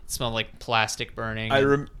smelled like plastic burning. I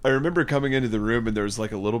remember coming into the room and there was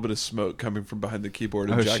like a little bit of smoke coming from behind the keyboard,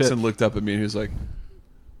 and Oh, Jackson shit. looked up at me and he was like,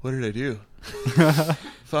 "What did I do?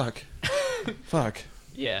 Fuck."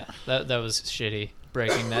 Yeah, that was shitty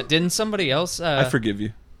breaking that. Didn't somebody else? I forgive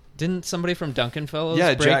you. Didn't somebody from Duncan Fellows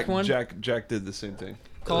Yeah, break one? Jack did the same thing.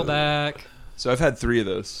 Call back. So I've had 3 of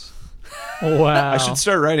those. Wow. I should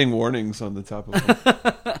start writing warnings on the top of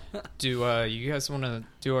them. Do you guys want to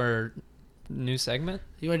do our new segment?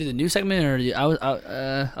 You want to do the new segment, or I was?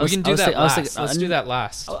 We can do that last. Let's Let's do that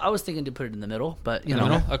last. I was thinking to put it in the middle, but you In know,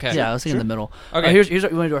 the middle? Okay. Yeah, I was thinking in the middle. Okay. Here's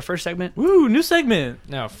what you want to do. Our first segment. Woo, new segment.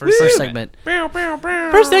 No, first First segment.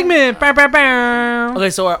 segment. First segment. Bow, bow, bow.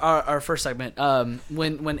 Okay, so our first segment.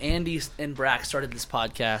 When Andy and Brack started this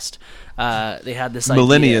podcast, they had this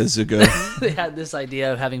Millennia idea. ago. They had this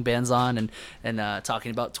idea of having bands on and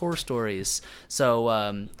talking about tour stories.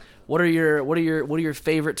 So What are your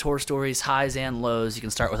favorite tour stories, highs and lows? You can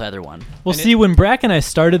start with either one. Well, see, when Brack and I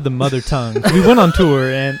started the Mother Tongue, we went on tour,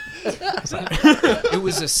 and It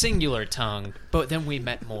was a singular tongue, but then we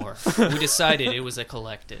met more. We decided it was a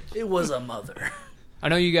collective. It was a mother. I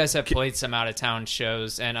know you guys have played some out-of-town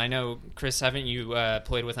shows, and I know, Chris, haven't you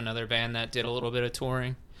played with another band that did a little bit of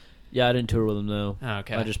touring? Yeah, I didn't tour with them, though. Oh,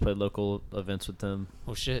 okay. I just played local events with them.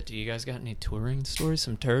 Well, shit, do you guys got any touring stories?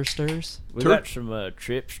 Some tour stories? We got some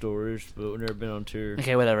trip stories, but we've never been on tour.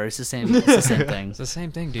 Okay, whatever. It's the same. It's the same thing. It's the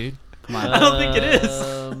same thing, dude. Come on. I don't think it is.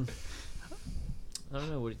 I don't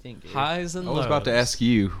know. What do you think, Gabe? Highs and I lows. was about to ask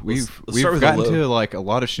you. Let's We've start with a gotten low. to like a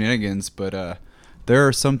lot of shenanigans, but there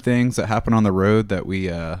are some things that happen on the road that we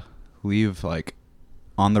leave like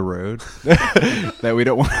on the road that we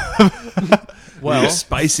don't want. Well,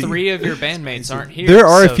 Spicy. 3 of your bandmates aren't here. There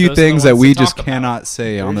are so a few those are the things that ones we to just talk about. cannot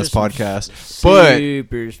say on They're this just podcast, but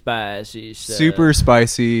super spicy stuff. super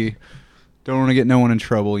spicy. Don't want to get no one in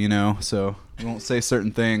trouble, so we won't say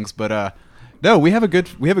certain things. But no, we have a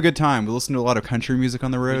good time. We listen to a lot of country music on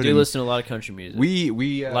the road. We do and listen to a lot of country music.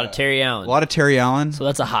 We a lot of Terry Allen. A lot of Terry Allen. So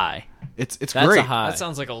that's a high. It's That's great. a high. That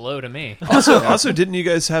sounds like a low to me. Also, didn't you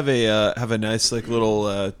guys have a nice like little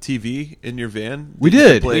TV in your van? We you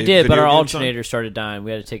did. play We did, but video our games on? alternator started dying.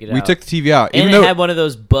 We had to take it out. We took the TV out, and even it though had one of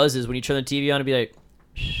those buzzes when you turn the TV on, it'd be like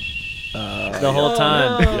the whole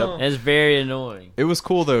time. no. And it's very annoying. it was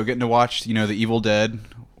cool though getting to watch the Evil Dead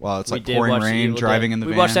while it's like we did pouring watch The rain, Evil driving Dead. in the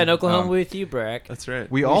we van. watched that in Oklahoma Um, with you, Brack. That's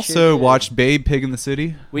right. We We also sure did. watched Babe Pig in the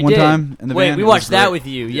City We one did. time in the Wait, van. we It was watched that great. with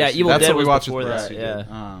you. Yeah, Evil That's Dead what we was watched before with that. Brack.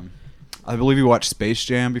 Yeah. I believe we watched Space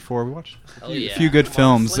Jam before. We watched Oh, a yeah. few good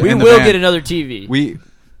films. We in the will van. get another TV. We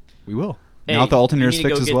will. Hey, Now that the alternator's you need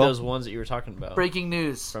to fixed go as get well. those ones that you were talking about Breaking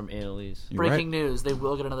news. from Annalise. You're Breaking right. news. They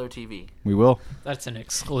will get another TV. We will. That's an You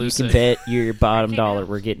exclusive. can bet your bottom dollar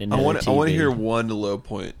we're getting I another want TV. to hear one low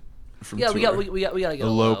point from Yeah, tour. we gotta get A a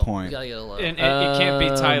low low point. We gotta get a low. And it can't be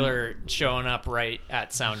Tyler showing up right at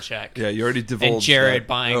soundcheck. Yeah, you already divulged. And Jared that.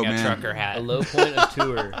 buying Oh, a man. trucker hat. a low point of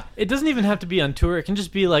tour. it doesn't even have to be on tour. It can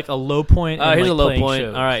just be like a low point. in, Here's like, a low playing point.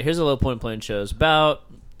 shows. All right, here's a low point playing shows. About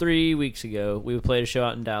 3 weeks ago, we played a show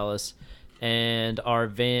out in Dallas, and our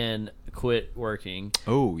van quit working.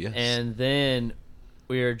 Oh yes. And then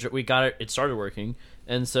we got it. It started working,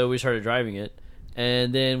 and so we started driving it.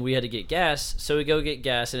 And then we had to get gas, so we go get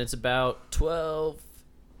gas, and it's about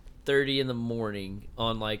 12:30 in the morning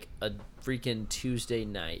on like a freaking Tuesday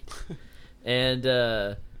night. And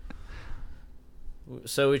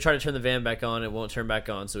so we try to turn the van back on, it won't turn back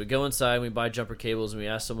on. So we go inside, and we buy jumper cables, and we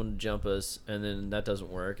ask someone to jump us, and then that doesn't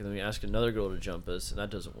work. And then we ask another girl to jump us, and that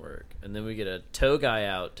doesn't work. And then we get a tow guy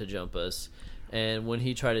out to jump us, and when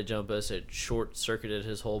he tried to jump us, it short-circuited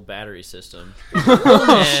his whole battery system.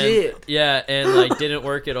 Holy And- shit! Yeah, and like didn't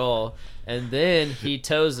work at all. And then he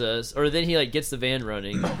tows us, or then he like gets the van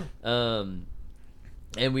running, and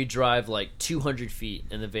we drive like 200 feet,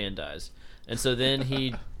 and the van dies. And so then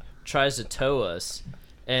he tries to tow us,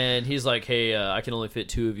 and he's like, "Hey, I can only fit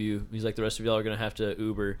 2 of you." He's like, "The rest of y'all are gonna have to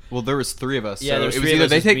Uber." well, there was 3 of us. Yeah, so there was it 3 was of either us.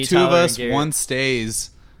 they It's take me, 2 of Tyler, and us, Garrett. one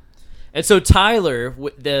stays. And so Tyler,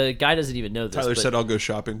 the guy doesn't even know this. Tyler but- said, "I'll go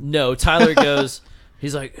shopping." No, Tyler goes,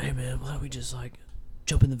 he's like, "Hey man, why don't we just like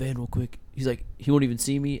jump in the van real quick?" He's like, he won't even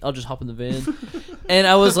see me. I'll just hop in the van. And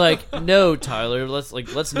I was like, "No, Tyler,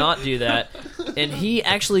 let's not do that." And he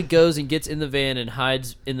actually goes and gets in the van and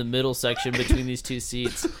hides in the middle section between these 2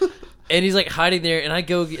 seats. And he's like hiding there, and I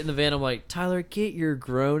go get in the van. I'm like, "Tyler, get your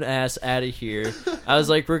grown ass out of here." I was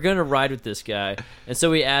like, "We're gonna ride with this guy." And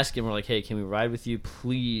so we asked him, we're like, "Hey, can we ride with you,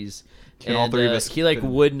 please?" And all 3 of us he like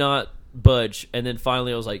couldn't. would not budge. And then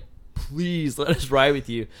finally I was like, "Please let us ride with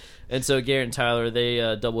you." And so Garrett and Tyler, they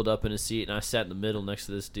doubled up in a seat, and I sat in the middle next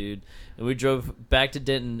to this dude. And we drove back to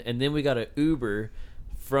Denton, and then we got an Uber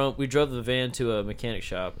we drove the van to a mechanic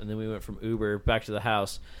shop, and then we went from Uber back to the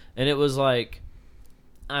house. And it was like,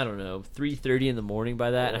 I don't know, 3:30 in the morning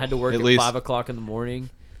by that. And I had to work At at least. 5 o'clock in the morning.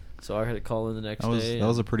 So I had to call in the next day. That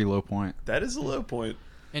was a pretty low point. That is a low point.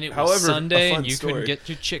 And it However, was a Sunday, fun and you story. couldn't get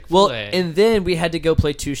your Chick-fil-A. Well, and then we had to go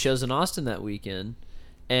play 2 shows in Austin that weekend,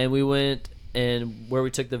 and we went, and where we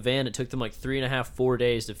took the van, it took them like 3.5-4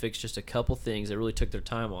 days to fix just a couple things. They really took their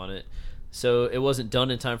time on it, so it wasn't done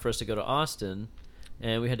in time for us to go to Austin,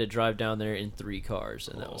 and we had to drive down there in 3 cars,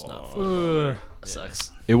 and that was not fun. Ugh.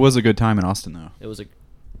 Sucks. It was a good time in Austin, though. It was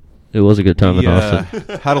a good time We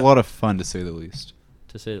had a lot of fun, to say the least.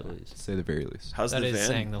 to say the least. To say the very least. How's that the is van?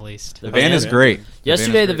 saying the least. The The van is van? great.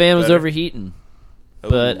 Yesterday the is van was Better. overheating, Oh.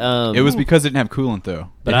 but It was because it didn't have coolant, though.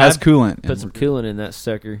 But it has I coolant. put some coolant in that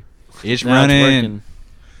sucker. It's Now it's running. working.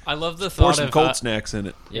 I love the Pour thought some of cold snacks in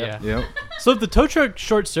it. Yep. Yeah. Yep. So if the tow truck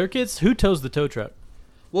short circuits, who tows the tow truck?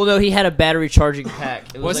 Well, no, he had a battery charging pack.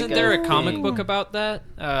 It was Wasn't like there a comic thing. book about that?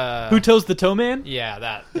 Who toes the toe man? Yeah,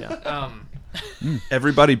 that. Yeah.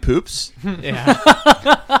 Everybody poops. Yeah.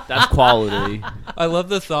 That's quality. I love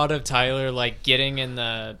the thought of Tyler like getting in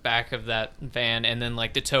the back of that van and then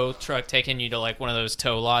like the tow truck taking you to like one of those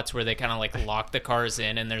tow lots where they kind of like lock the cars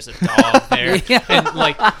in and there's a dog there and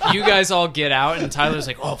like you guys all get out and Tyler's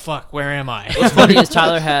like, oh fuck, where am I? What's funny is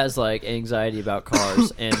Tyler has like anxiety about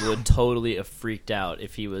cars and would totally have freaked out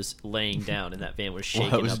if he was laying down and that van was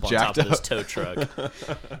shaking it was up on jacked top of this up. tow truck.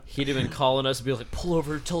 He'd have been calling us and be like, "Pull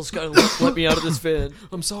over, tell this guy to let me out of this van.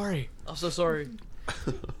 I'm sorry. I'm so sorry."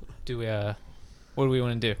 Do we what do we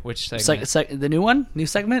want to do? Which segment? The new one, new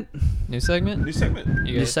segment, New segment? New segment.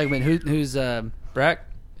 You new guys, segment. Who's Brack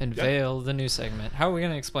and Vale, the new segment. How are we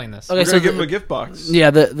going to explain this? Okay, We're so gonna give the- him a gift box.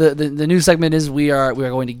 Yeah, the new segment is we are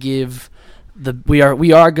going to give we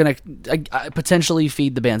are going to potentially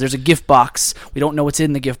feed the bands. There's a gift box. We don't know what's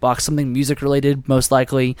in the gift box. Something music related, most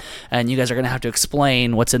likely, and you guys are going to have to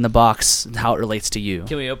explain what's in the box and how it relates to you.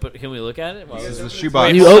 Can we open? Can we look at it? This is the Wait,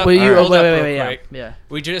 shoebox. You hold open. up, You hold wait, up wait, real wait, yeah, quick. yeah.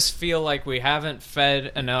 We just feel like we haven't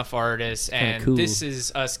fed enough artists, and cool. this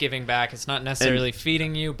is us giving back. It's not necessarily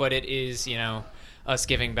feeding you, but it is, us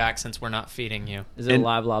giving back since we're not feeding you. Is it And- a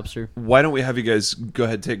live lobster? Why don't we have you guys go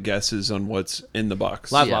ahead and take guesses on what's in the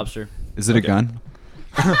box? Live Yeah. lobster. Is it a gun?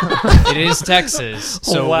 It is Texas,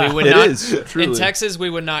 so Wow. we would It not. is, truly. In Texas, we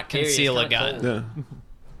would not Gary, it's conceal a kinda gun. cold. Yeah.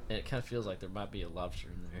 And it kind of feels like there might be a lobster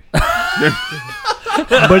in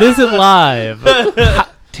there. But is it live?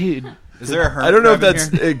 Dude, Is there a hermit I don't know if crab in that's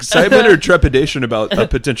here? excitement or trepidation about a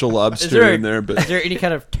potential lobster in there, Is but there any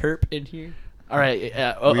kind of terp in here? all right. We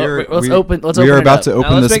let's open. Let's we open are it about up. to Now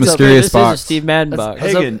open let's this make this- mysterious this is box. a Steve Madden Let's- box.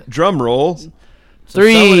 let's Hagen, drum roll. So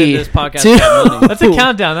Three, someone in this podcast 2. got money. That's a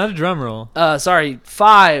countdown, not a drum roll. Sorry,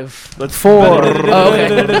 5, Let's 4. Oh, okay.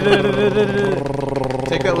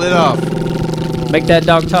 Take that lid off. Make that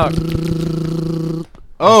dog talk.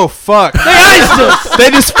 Oh fuck! They iced us. They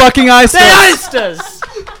just fucking iced us. Iced us.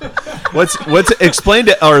 What's explain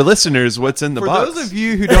to our listeners what's in the For box? those of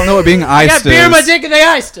you who don't know what being iced Beer in my is, dick and they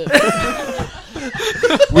iced it.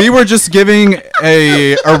 we were just giving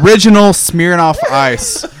a original Smirnoff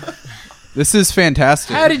Ice. This is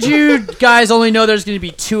fantastic. How did you guys only know there's going to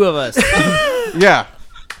be 2 of us? Yeah.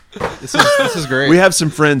 This is great. we have some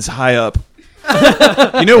friends high up.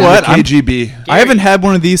 you know what? The KGB. I haven't had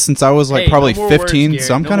one of these since I was like Hey, probably no more 15, words,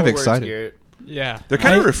 so I'm Garrett. kind No of more words, excited. Garrett. Yeah. They're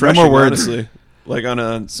kind of No refreshing, more words. honestly. Like on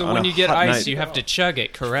a So on when a you get hot ice, night. you have to chug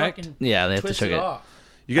it, correct? Yeah, they have to chug it.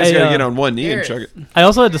 You guys Hey, gotta get on one knee and Garrett. chug it. I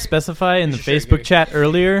also had to specify in the should share, Facebook Gary. chat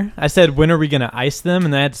earlier. I said, when are we going to ice them?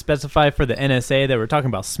 And I had to specify for the NSA that we're talking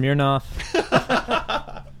about Smirnoff.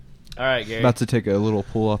 All right, Gary. About to take a little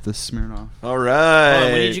pull off this Smirnoff. All Hold right.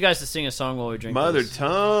 on, we need you guys to sing a song while we drink Mother this.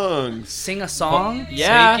 tongues. Sing a song?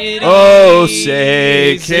 Yeah. Take it Oh, easy.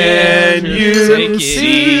 say can you Take it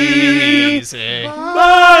see easy.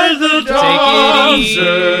 by the dawn's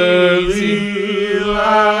early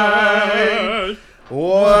light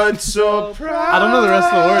what so proud I don't know the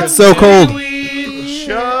rest of the words. It's so cold. we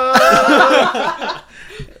shone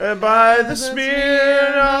by the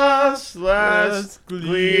Smirnoff's last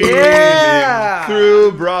gleaming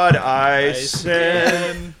through broad ice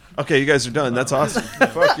and... Okay, you guys are done. That's awesome.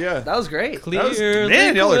 Fuck yeah. That was great. That was-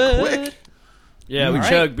 man, y'all are quick. Yeah, we All right.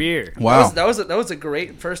 chug beer. Wow. That was a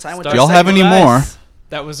great first time with Do y'all have any more?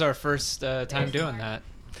 That was our first time doing that.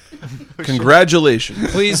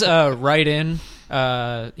 Congratulations. Please write in,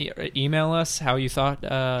 email us how you thought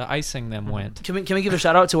icing them went. Can we give a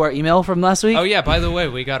shout out to our email from last week? Oh yeah, by the way,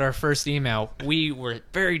 we got our first email. We were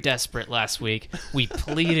very desperate last week. We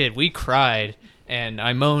pleaded, we cried, and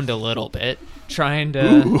I moaned a little bit trying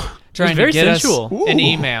to very get sensual. us an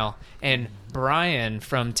email. And Brian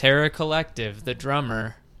from Terra Collective, the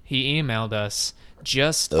drummer, he emailed us.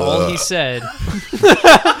 Just all he said.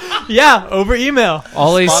 Yeah, over email.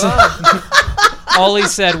 All he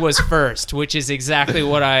said was first, which is exactly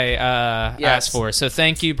what I asked for. So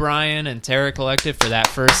thank you, Brian and Terra Collective, for that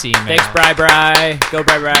first email. Thanks, Bri. Go,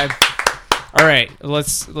 Bri. All right,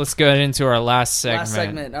 let's go into our last segment. Last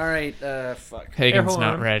segment. All right. Fuck. Hagen's Air not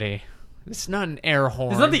horn. ready. It's not an air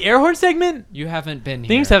horn. It's not the air horn segment? You haven't been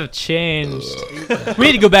Things here. have changed. We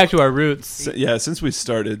need to go back to our roots. Yeah, since we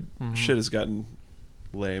started, shit has gotten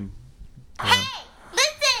lame.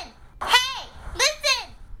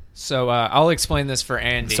 So I'll explain this for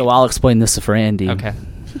Andy. So I'll explain this for Andy. okay.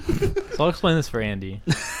 So I'll explain this for Andy.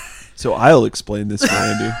 So I'll explain this for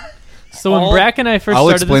Andy. So when Brack and I first I'll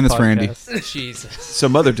started explain this this for Andy. podcast, Jesus. So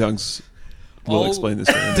Mother Tongues will Oh, explain this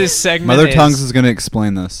for Andy. This segment Mother is, Tongues is going to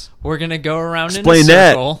explain this. we're gonna go around Explain in a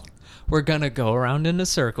that. circle. we're gonna go around in a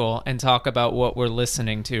circle and talk about what we're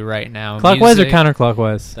listening to right now. Clockwise Music, or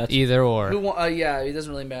counterclockwise? That's Either or. Yeah, it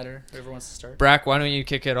doesn't really matter. Whoever wants to start. Brack, why don't you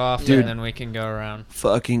kick it off, Dude. and then we can go around.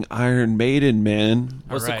 Fucking Iron Maiden, man.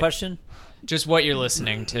 what's All the right. question? Just what you're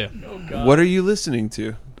listening to. What are you listening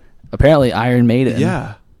to? Apparently, Iron Maiden.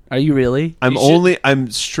 Yeah. Are you really? I'm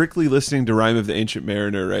strictly listening to Rime of the Ancient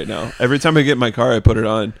Mariner right now. Every time I get in my car, I put it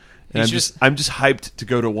on. And I'm just hyped to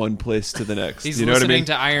go to one place to the next. He's you know what I listening mean?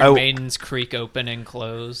 to Iron Maiden's Creek open and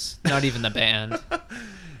close. Not even the band.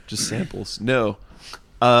 Just samples. No.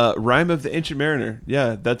 Rime of the Ancient Mariner.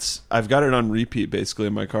 Yeah, I've got it on repeat basically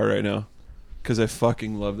in my car right now. Because I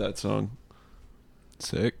fucking love that song.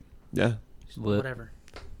 Sick. Yeah. Whatever.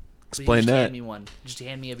 Explain just that. Hand me one. Just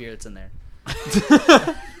hand me a beer that's in there.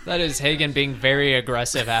 That is Hagen being very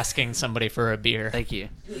aggressive, asking somebody for a beer. Thank you.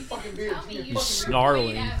 He's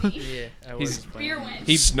snarling. Yeah, I He's- was Beer wins.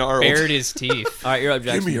 He Snarled. bared his teeth. All right, you're up,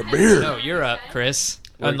 Jackson. Give me a beer. No, you're up, Chris.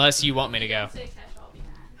 Unless you want me to go.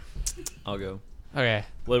 I'll go. Okay.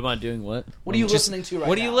 What am I doing? What? What are you Just- listening to right now?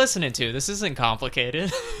 What are you listening to? This isn't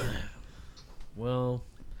complicated. Well,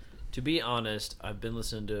 to be honest, I've been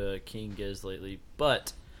listening to King Giz lately,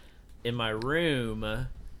 but in my room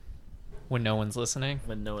When no one's listening.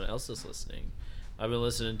 when no one else is listening, I've been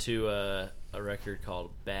listening to a record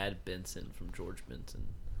called Bad Benson from George Benson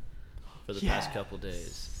for the past couple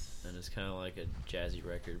days, and it's kind of like a jazzy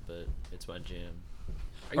record, but it's my jam.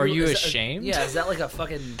 Are you is that- ashamed? Yeah, is that like a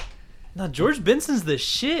fucking... No, George Benson's the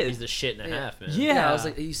shit. He's the shit and a half, man. Yeah. I was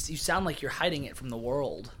like, you sound like you're hiding it from the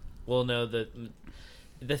world. Well, no, the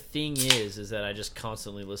thing is that I just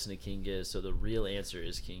constantly listen to King Giz, so the real answer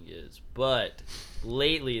is King Giz. But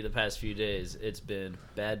lately, the past few days, it's been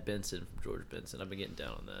Bad Benson from George Benson. I've been getting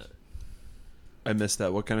down on that. I missed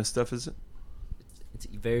that. What kind of stuff is it? It's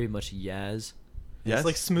very much Yaz. Yes. It's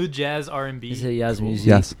like smooth jazz R&B. It's a Yaz music.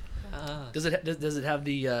 Yes. Does it have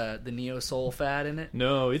the neo soul fad in it?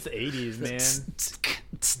 No, it's 80s, man.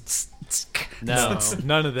 No.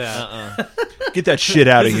 None of that. Uh-uh. Get that shit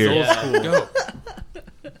out of This is here. old school.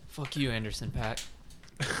 Go. Fuck you, Anderson Paak.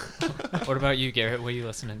 What about you, Garrett? What are you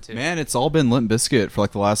listening to? Man, it's all been Limp Bizkit for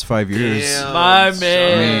like the last 5 years. Damn, My son.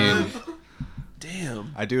 man.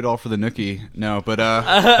 Damn. I do it all for the nookie. No, but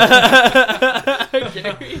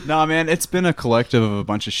nah, man, it's been a collective of a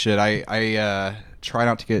bunch of shit. I try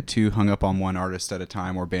not to get too hung up on one artist at a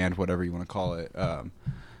time or band, whatever you want to call it.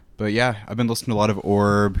 But yeah, I've been listening to a lot of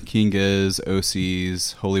Orb, King Giz,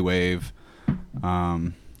 OCs, Holy Wave.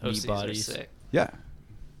 OCs are Bodies. sick. Yeah,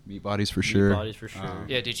 Meat Bodies for Meat sure. Bodies for sure.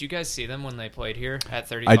 Yeah, did you guys see them when they played here at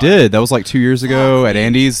 35? I did. That was like 2 years ago at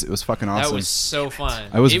Andy's. It was fucking awesome. That was so fun.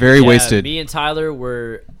 I was It very yeah, wasted. Me and Tyler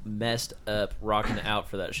were messed up rocking out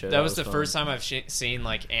for that show. That was the fun. first time I've seen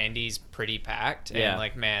like Andy's pretty packed, and Yeah.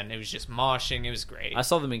 like man, it was just moshing. It was great. I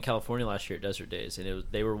saw them in California last year at Desert Days, and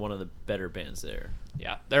they were one of the better bands there.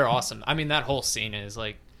 Yeah, they're awesome. I mean, that whole scene is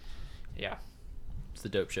like, yeah. It's the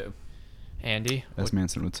dope show. Andy, as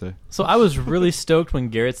Manson would say. So I was really stoked when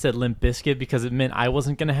Garrett said Limp Bizkit because it meant I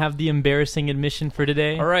wasn't going to have the embarrassing admission for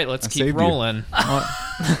today. all right, let's I keep saved you. rolling.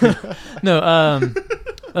 No,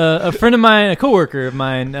 a friend of mine, a coworker of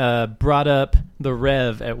mine, brought up the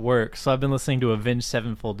Rev at work, so I've been listening to Avenged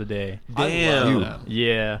Sevenfold today. Damn.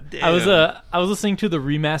 Yeah, Damn. I was listening to the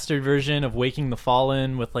remastered version of Waking the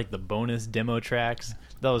Fallen with like the bonus demo tracks.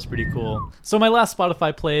 That was pretty cool. So my last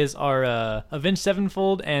Spotify plays are Avenged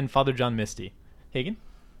Sevenfold and Father John Misty. Hagen?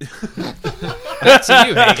 Back to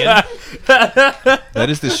you, Hagen. That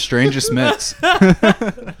is the strangest mix.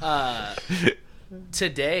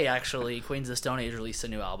 Today, actually, Queens of the Stone Age released a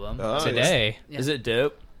new album. Oh, Today, Yeah. Is it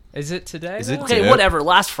dope? is it today? Is it though? Okay, Dope. whatever.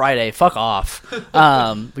 Last Friday, fuck off.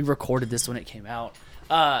 We recorded this when it came out.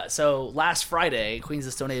 So last Friday, Queens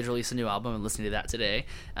of the Stone Age released a new album, and listening to that today.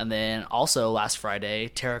 And then also last Friday,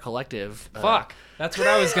 Terra Collective. Fuck, that's what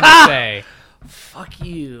I was gonna say. Fuck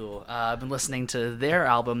you. I've been listening to their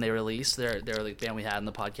album they released. They're the band we had in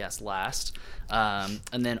the podcast last. And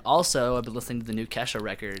then also I've been listening to the new Kesha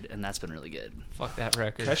record, and that's been really good. Fuck that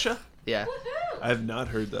record. Kesha? Yeah, I have not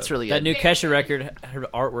heard that. it's really That good. new Kesha record, her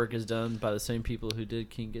artwork is done by the same people who did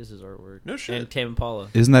King Giz's artwork. No shit. And Tame Impala.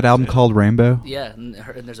 Isn't that album called Rainbow? Yeah, and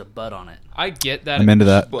there's a bud on it. I get that. I'm into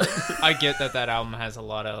that. I get that album has a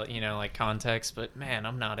lot of like context, but man,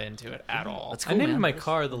 I'm not into it at all. That's I cool, named man. my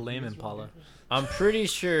car the Lame Impala. I'm pretty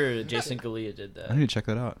sure Jason Galea did I need that. to check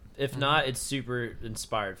that out. If not, it's super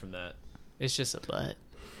inspired from that. It's just a butt.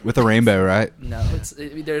 With a rainbow, right? No,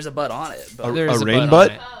 there's a bud on it. But There's a a rain butt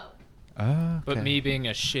butt? on it. But Okay. me being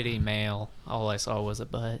a shitty male, all I saw was a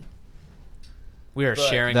butt. We are But-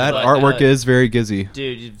 sharing That But, artwork uh, is very gizzy.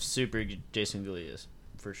 Dude, super Jason Galea is.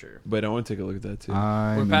 for sure. But I want to take a look at that too.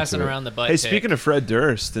 We're passing around the butt. Hey, pick. speaking of Fred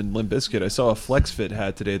Durst and Limp Bizkit, I saw a Flex Fit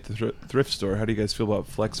hat today at the thrift store. How do you guys feel about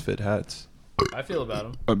Flex Fit hats? I feel about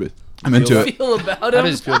him. I'm into it. Feel about How him?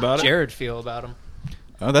 does feel about it? Jared feel about him?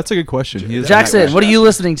 Oh, that's a good question. He is Jackson, what are you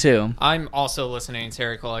listening to? I'm also listening to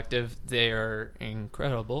Terror Collective. They are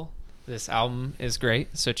incredible. This album is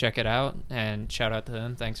great, so check it out. And shout out to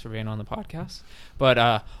them. Thanks for being on the podcast.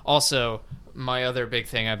 But also, my other big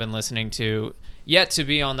thing I've been listening to, yet to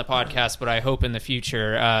be on the podcast, but I hope in the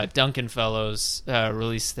future, Duncan Fellows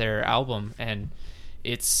released their album, and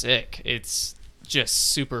it's sick. It's just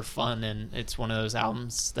super fun, and it's one of those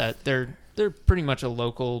albums that they're pretty much a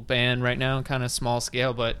local band right now, kind of small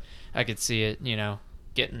scale, but I could see it,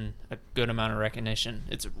 getting a good amount of recognition.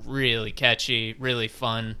 It's really catchy, really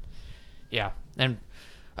fun. Yeah, and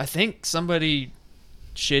I think somebody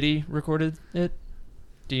shitty recorded it.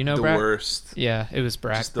 Do you know The Brack? worst. Yeah, it was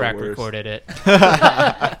Brack. Just the Brack worst. recorded it.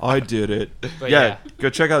 I did it. But yeah, go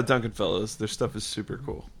check out Duncan Fellows. Their stuff is super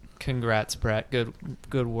cool. Congrats, Brack. Good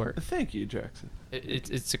work. Thank you, Jackson.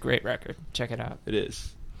 It's a great record. Check it out. It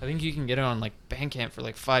is. I think you can get it on like Bandcamp for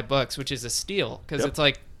like $5, which is a steal because Yep. it's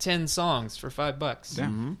like 10 songs for $5. Yeah.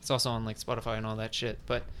 Mm-hmm. It's also on like Spotify and all that shit.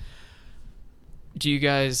 But do you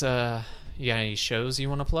guys, you got any shows you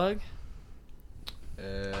want to plug?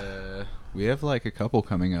 We have like a couple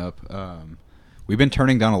coming up. We've been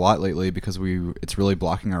turning down a lot lately because it's really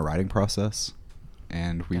blocking our writing process,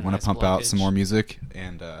 and we A want nice to pump out some blockage. more music,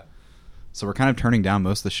 and so we're kind of turning down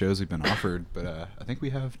most of the shows we've been offered. But I think we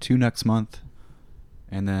have 2 next month,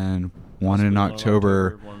 and then one in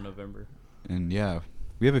October, one in November. and yeah,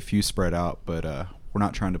 we have a few spread out, but we're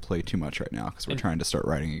not trying to play too much right now because we're And- trying to start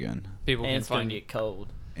writing again, People And can it's going find to get cold.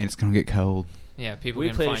 and it's gonna get cold Yeah, people We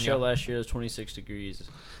can played a find show you. last year. It was 26 degrees.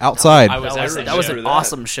 outside. I was at That was an remember that.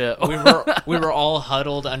 awesome show. we were all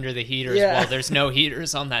huddled under the heaters Yeah. while there's no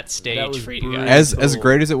heaters on that stage That was for you brutal. guys. as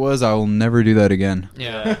great as it was, I will never do that again.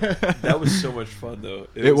 Yeah. That was so much fun, though.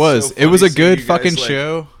 It was. so It was funny a good seeing you guys, fucking like,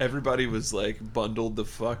 show. Everybody was like bundled the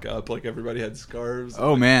fuck up. Like everybody had scarves.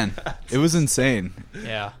 Oh man, it was insane.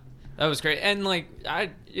 Yeah, that was great. And like,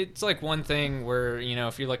 it's like one thing where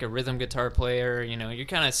if you're like a rhythm guitar player, you're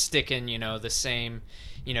kind of sticking, the same,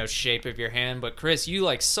 shape of your hand. But Chris, you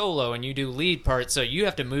like solo and you do lead parts, so you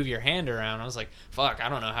have to move your hand around. I was like, fuck, I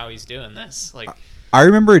don't know how he's doing this. Like, I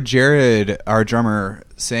remember Jared, our drummer,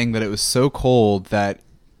 saying that it was so cold that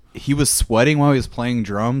he was sweating while he was playing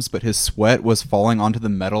drums, but his sweat was falling onto the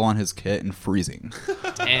metal on his kit and freezing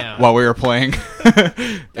damn. while we were playing.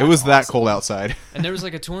 It was that cold outside. And there was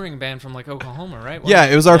like a touring band from like Oklahoma, right? Yeah,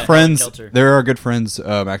 it was our Yeah, friends. Helen Kelter. They're our good friends,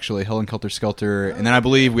 actually, Helen Kelter Skelter. And then I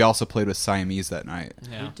believe we also played with Siamese that night,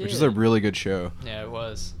 Yeah, which is a really good show, yeah, it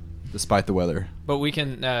was. despite the weather. But we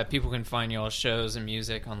can, people can find y'all's shows and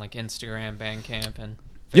music on like Instagram, Bandcamp, and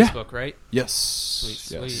Yeah. Facebook, right? Yes.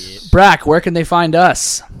 Sweet, Yes. sweet. Brack, where can they find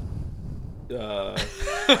us?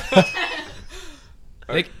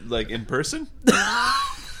 Like in person?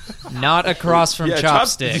 Not across from Yeah,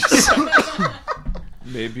 Chopsticks.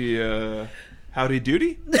 Maybe Howdy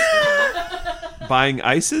Doody? Buying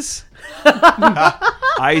ISIS?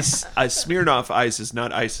 Smirnoff ISIS,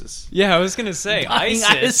 not ISIS. Yeah, I was gonna say Buying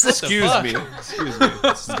ISIS. ISIS. What the Excuse fuck? me. Excuse me.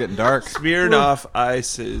 This is getting dark. Smirnoff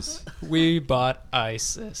ISIS. We bought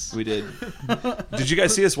ISIS. We did. Did you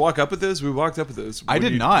guys see us walk up with those? We walked up with those. I when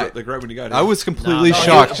did you- not. Like right when you got here. I was completely No,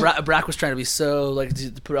 shocked. Brack was trying to be so like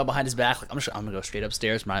to put it all behind his back. Like I'm gonna go straight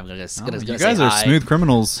upstairs. I'm not even gonna You guys say are hi. smooth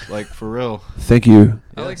criminals, like for real. Thank you.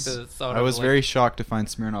 I like Yes. the thought. I of was like, very shocked to find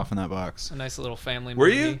Smirnoff in that box. a nice little family. Were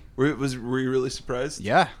movie. you? Were you really surprised?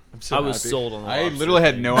 Yeah, I'm so I was happy. sold on the I lobster literally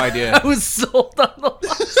had thing. no idea. I was sold on the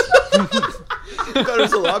I thought it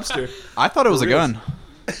was a lobster. I thought it was a For real? gun.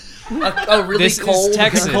 a really This cold is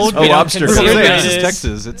Texas. Cold we Oh, don't lobster. conceal Conceal This guns. is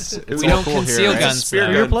Texas. It's We all don't cool conceal here, right? guns. Spear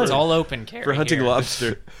though. gun It's for- all open carry For hunting here.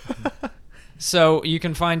 lobster. So you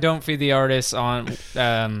can find Don't Feed the Artists on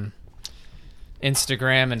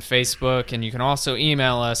Instagram and Facebook, and you can also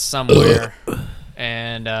email us somewhere.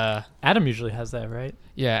 And Adam usually has that, right?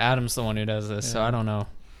 yeah, Adam's the one who does this, so Yeah. I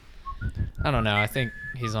don't know. I think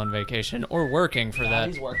he's on vacation or working for that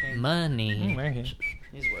he's working. money.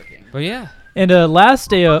 He's working. But yeah, And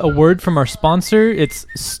last, a word from our sponsor. It's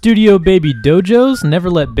Studio Baby Dojos. Never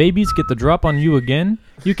let babies get the drop on you again.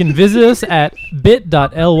 You can visit us at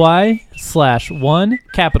bit.ly/1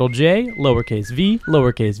 capital J lowercase v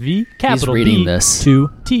capital reading B this. 2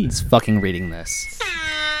 T. He's fucking reading this.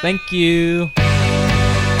 thank you.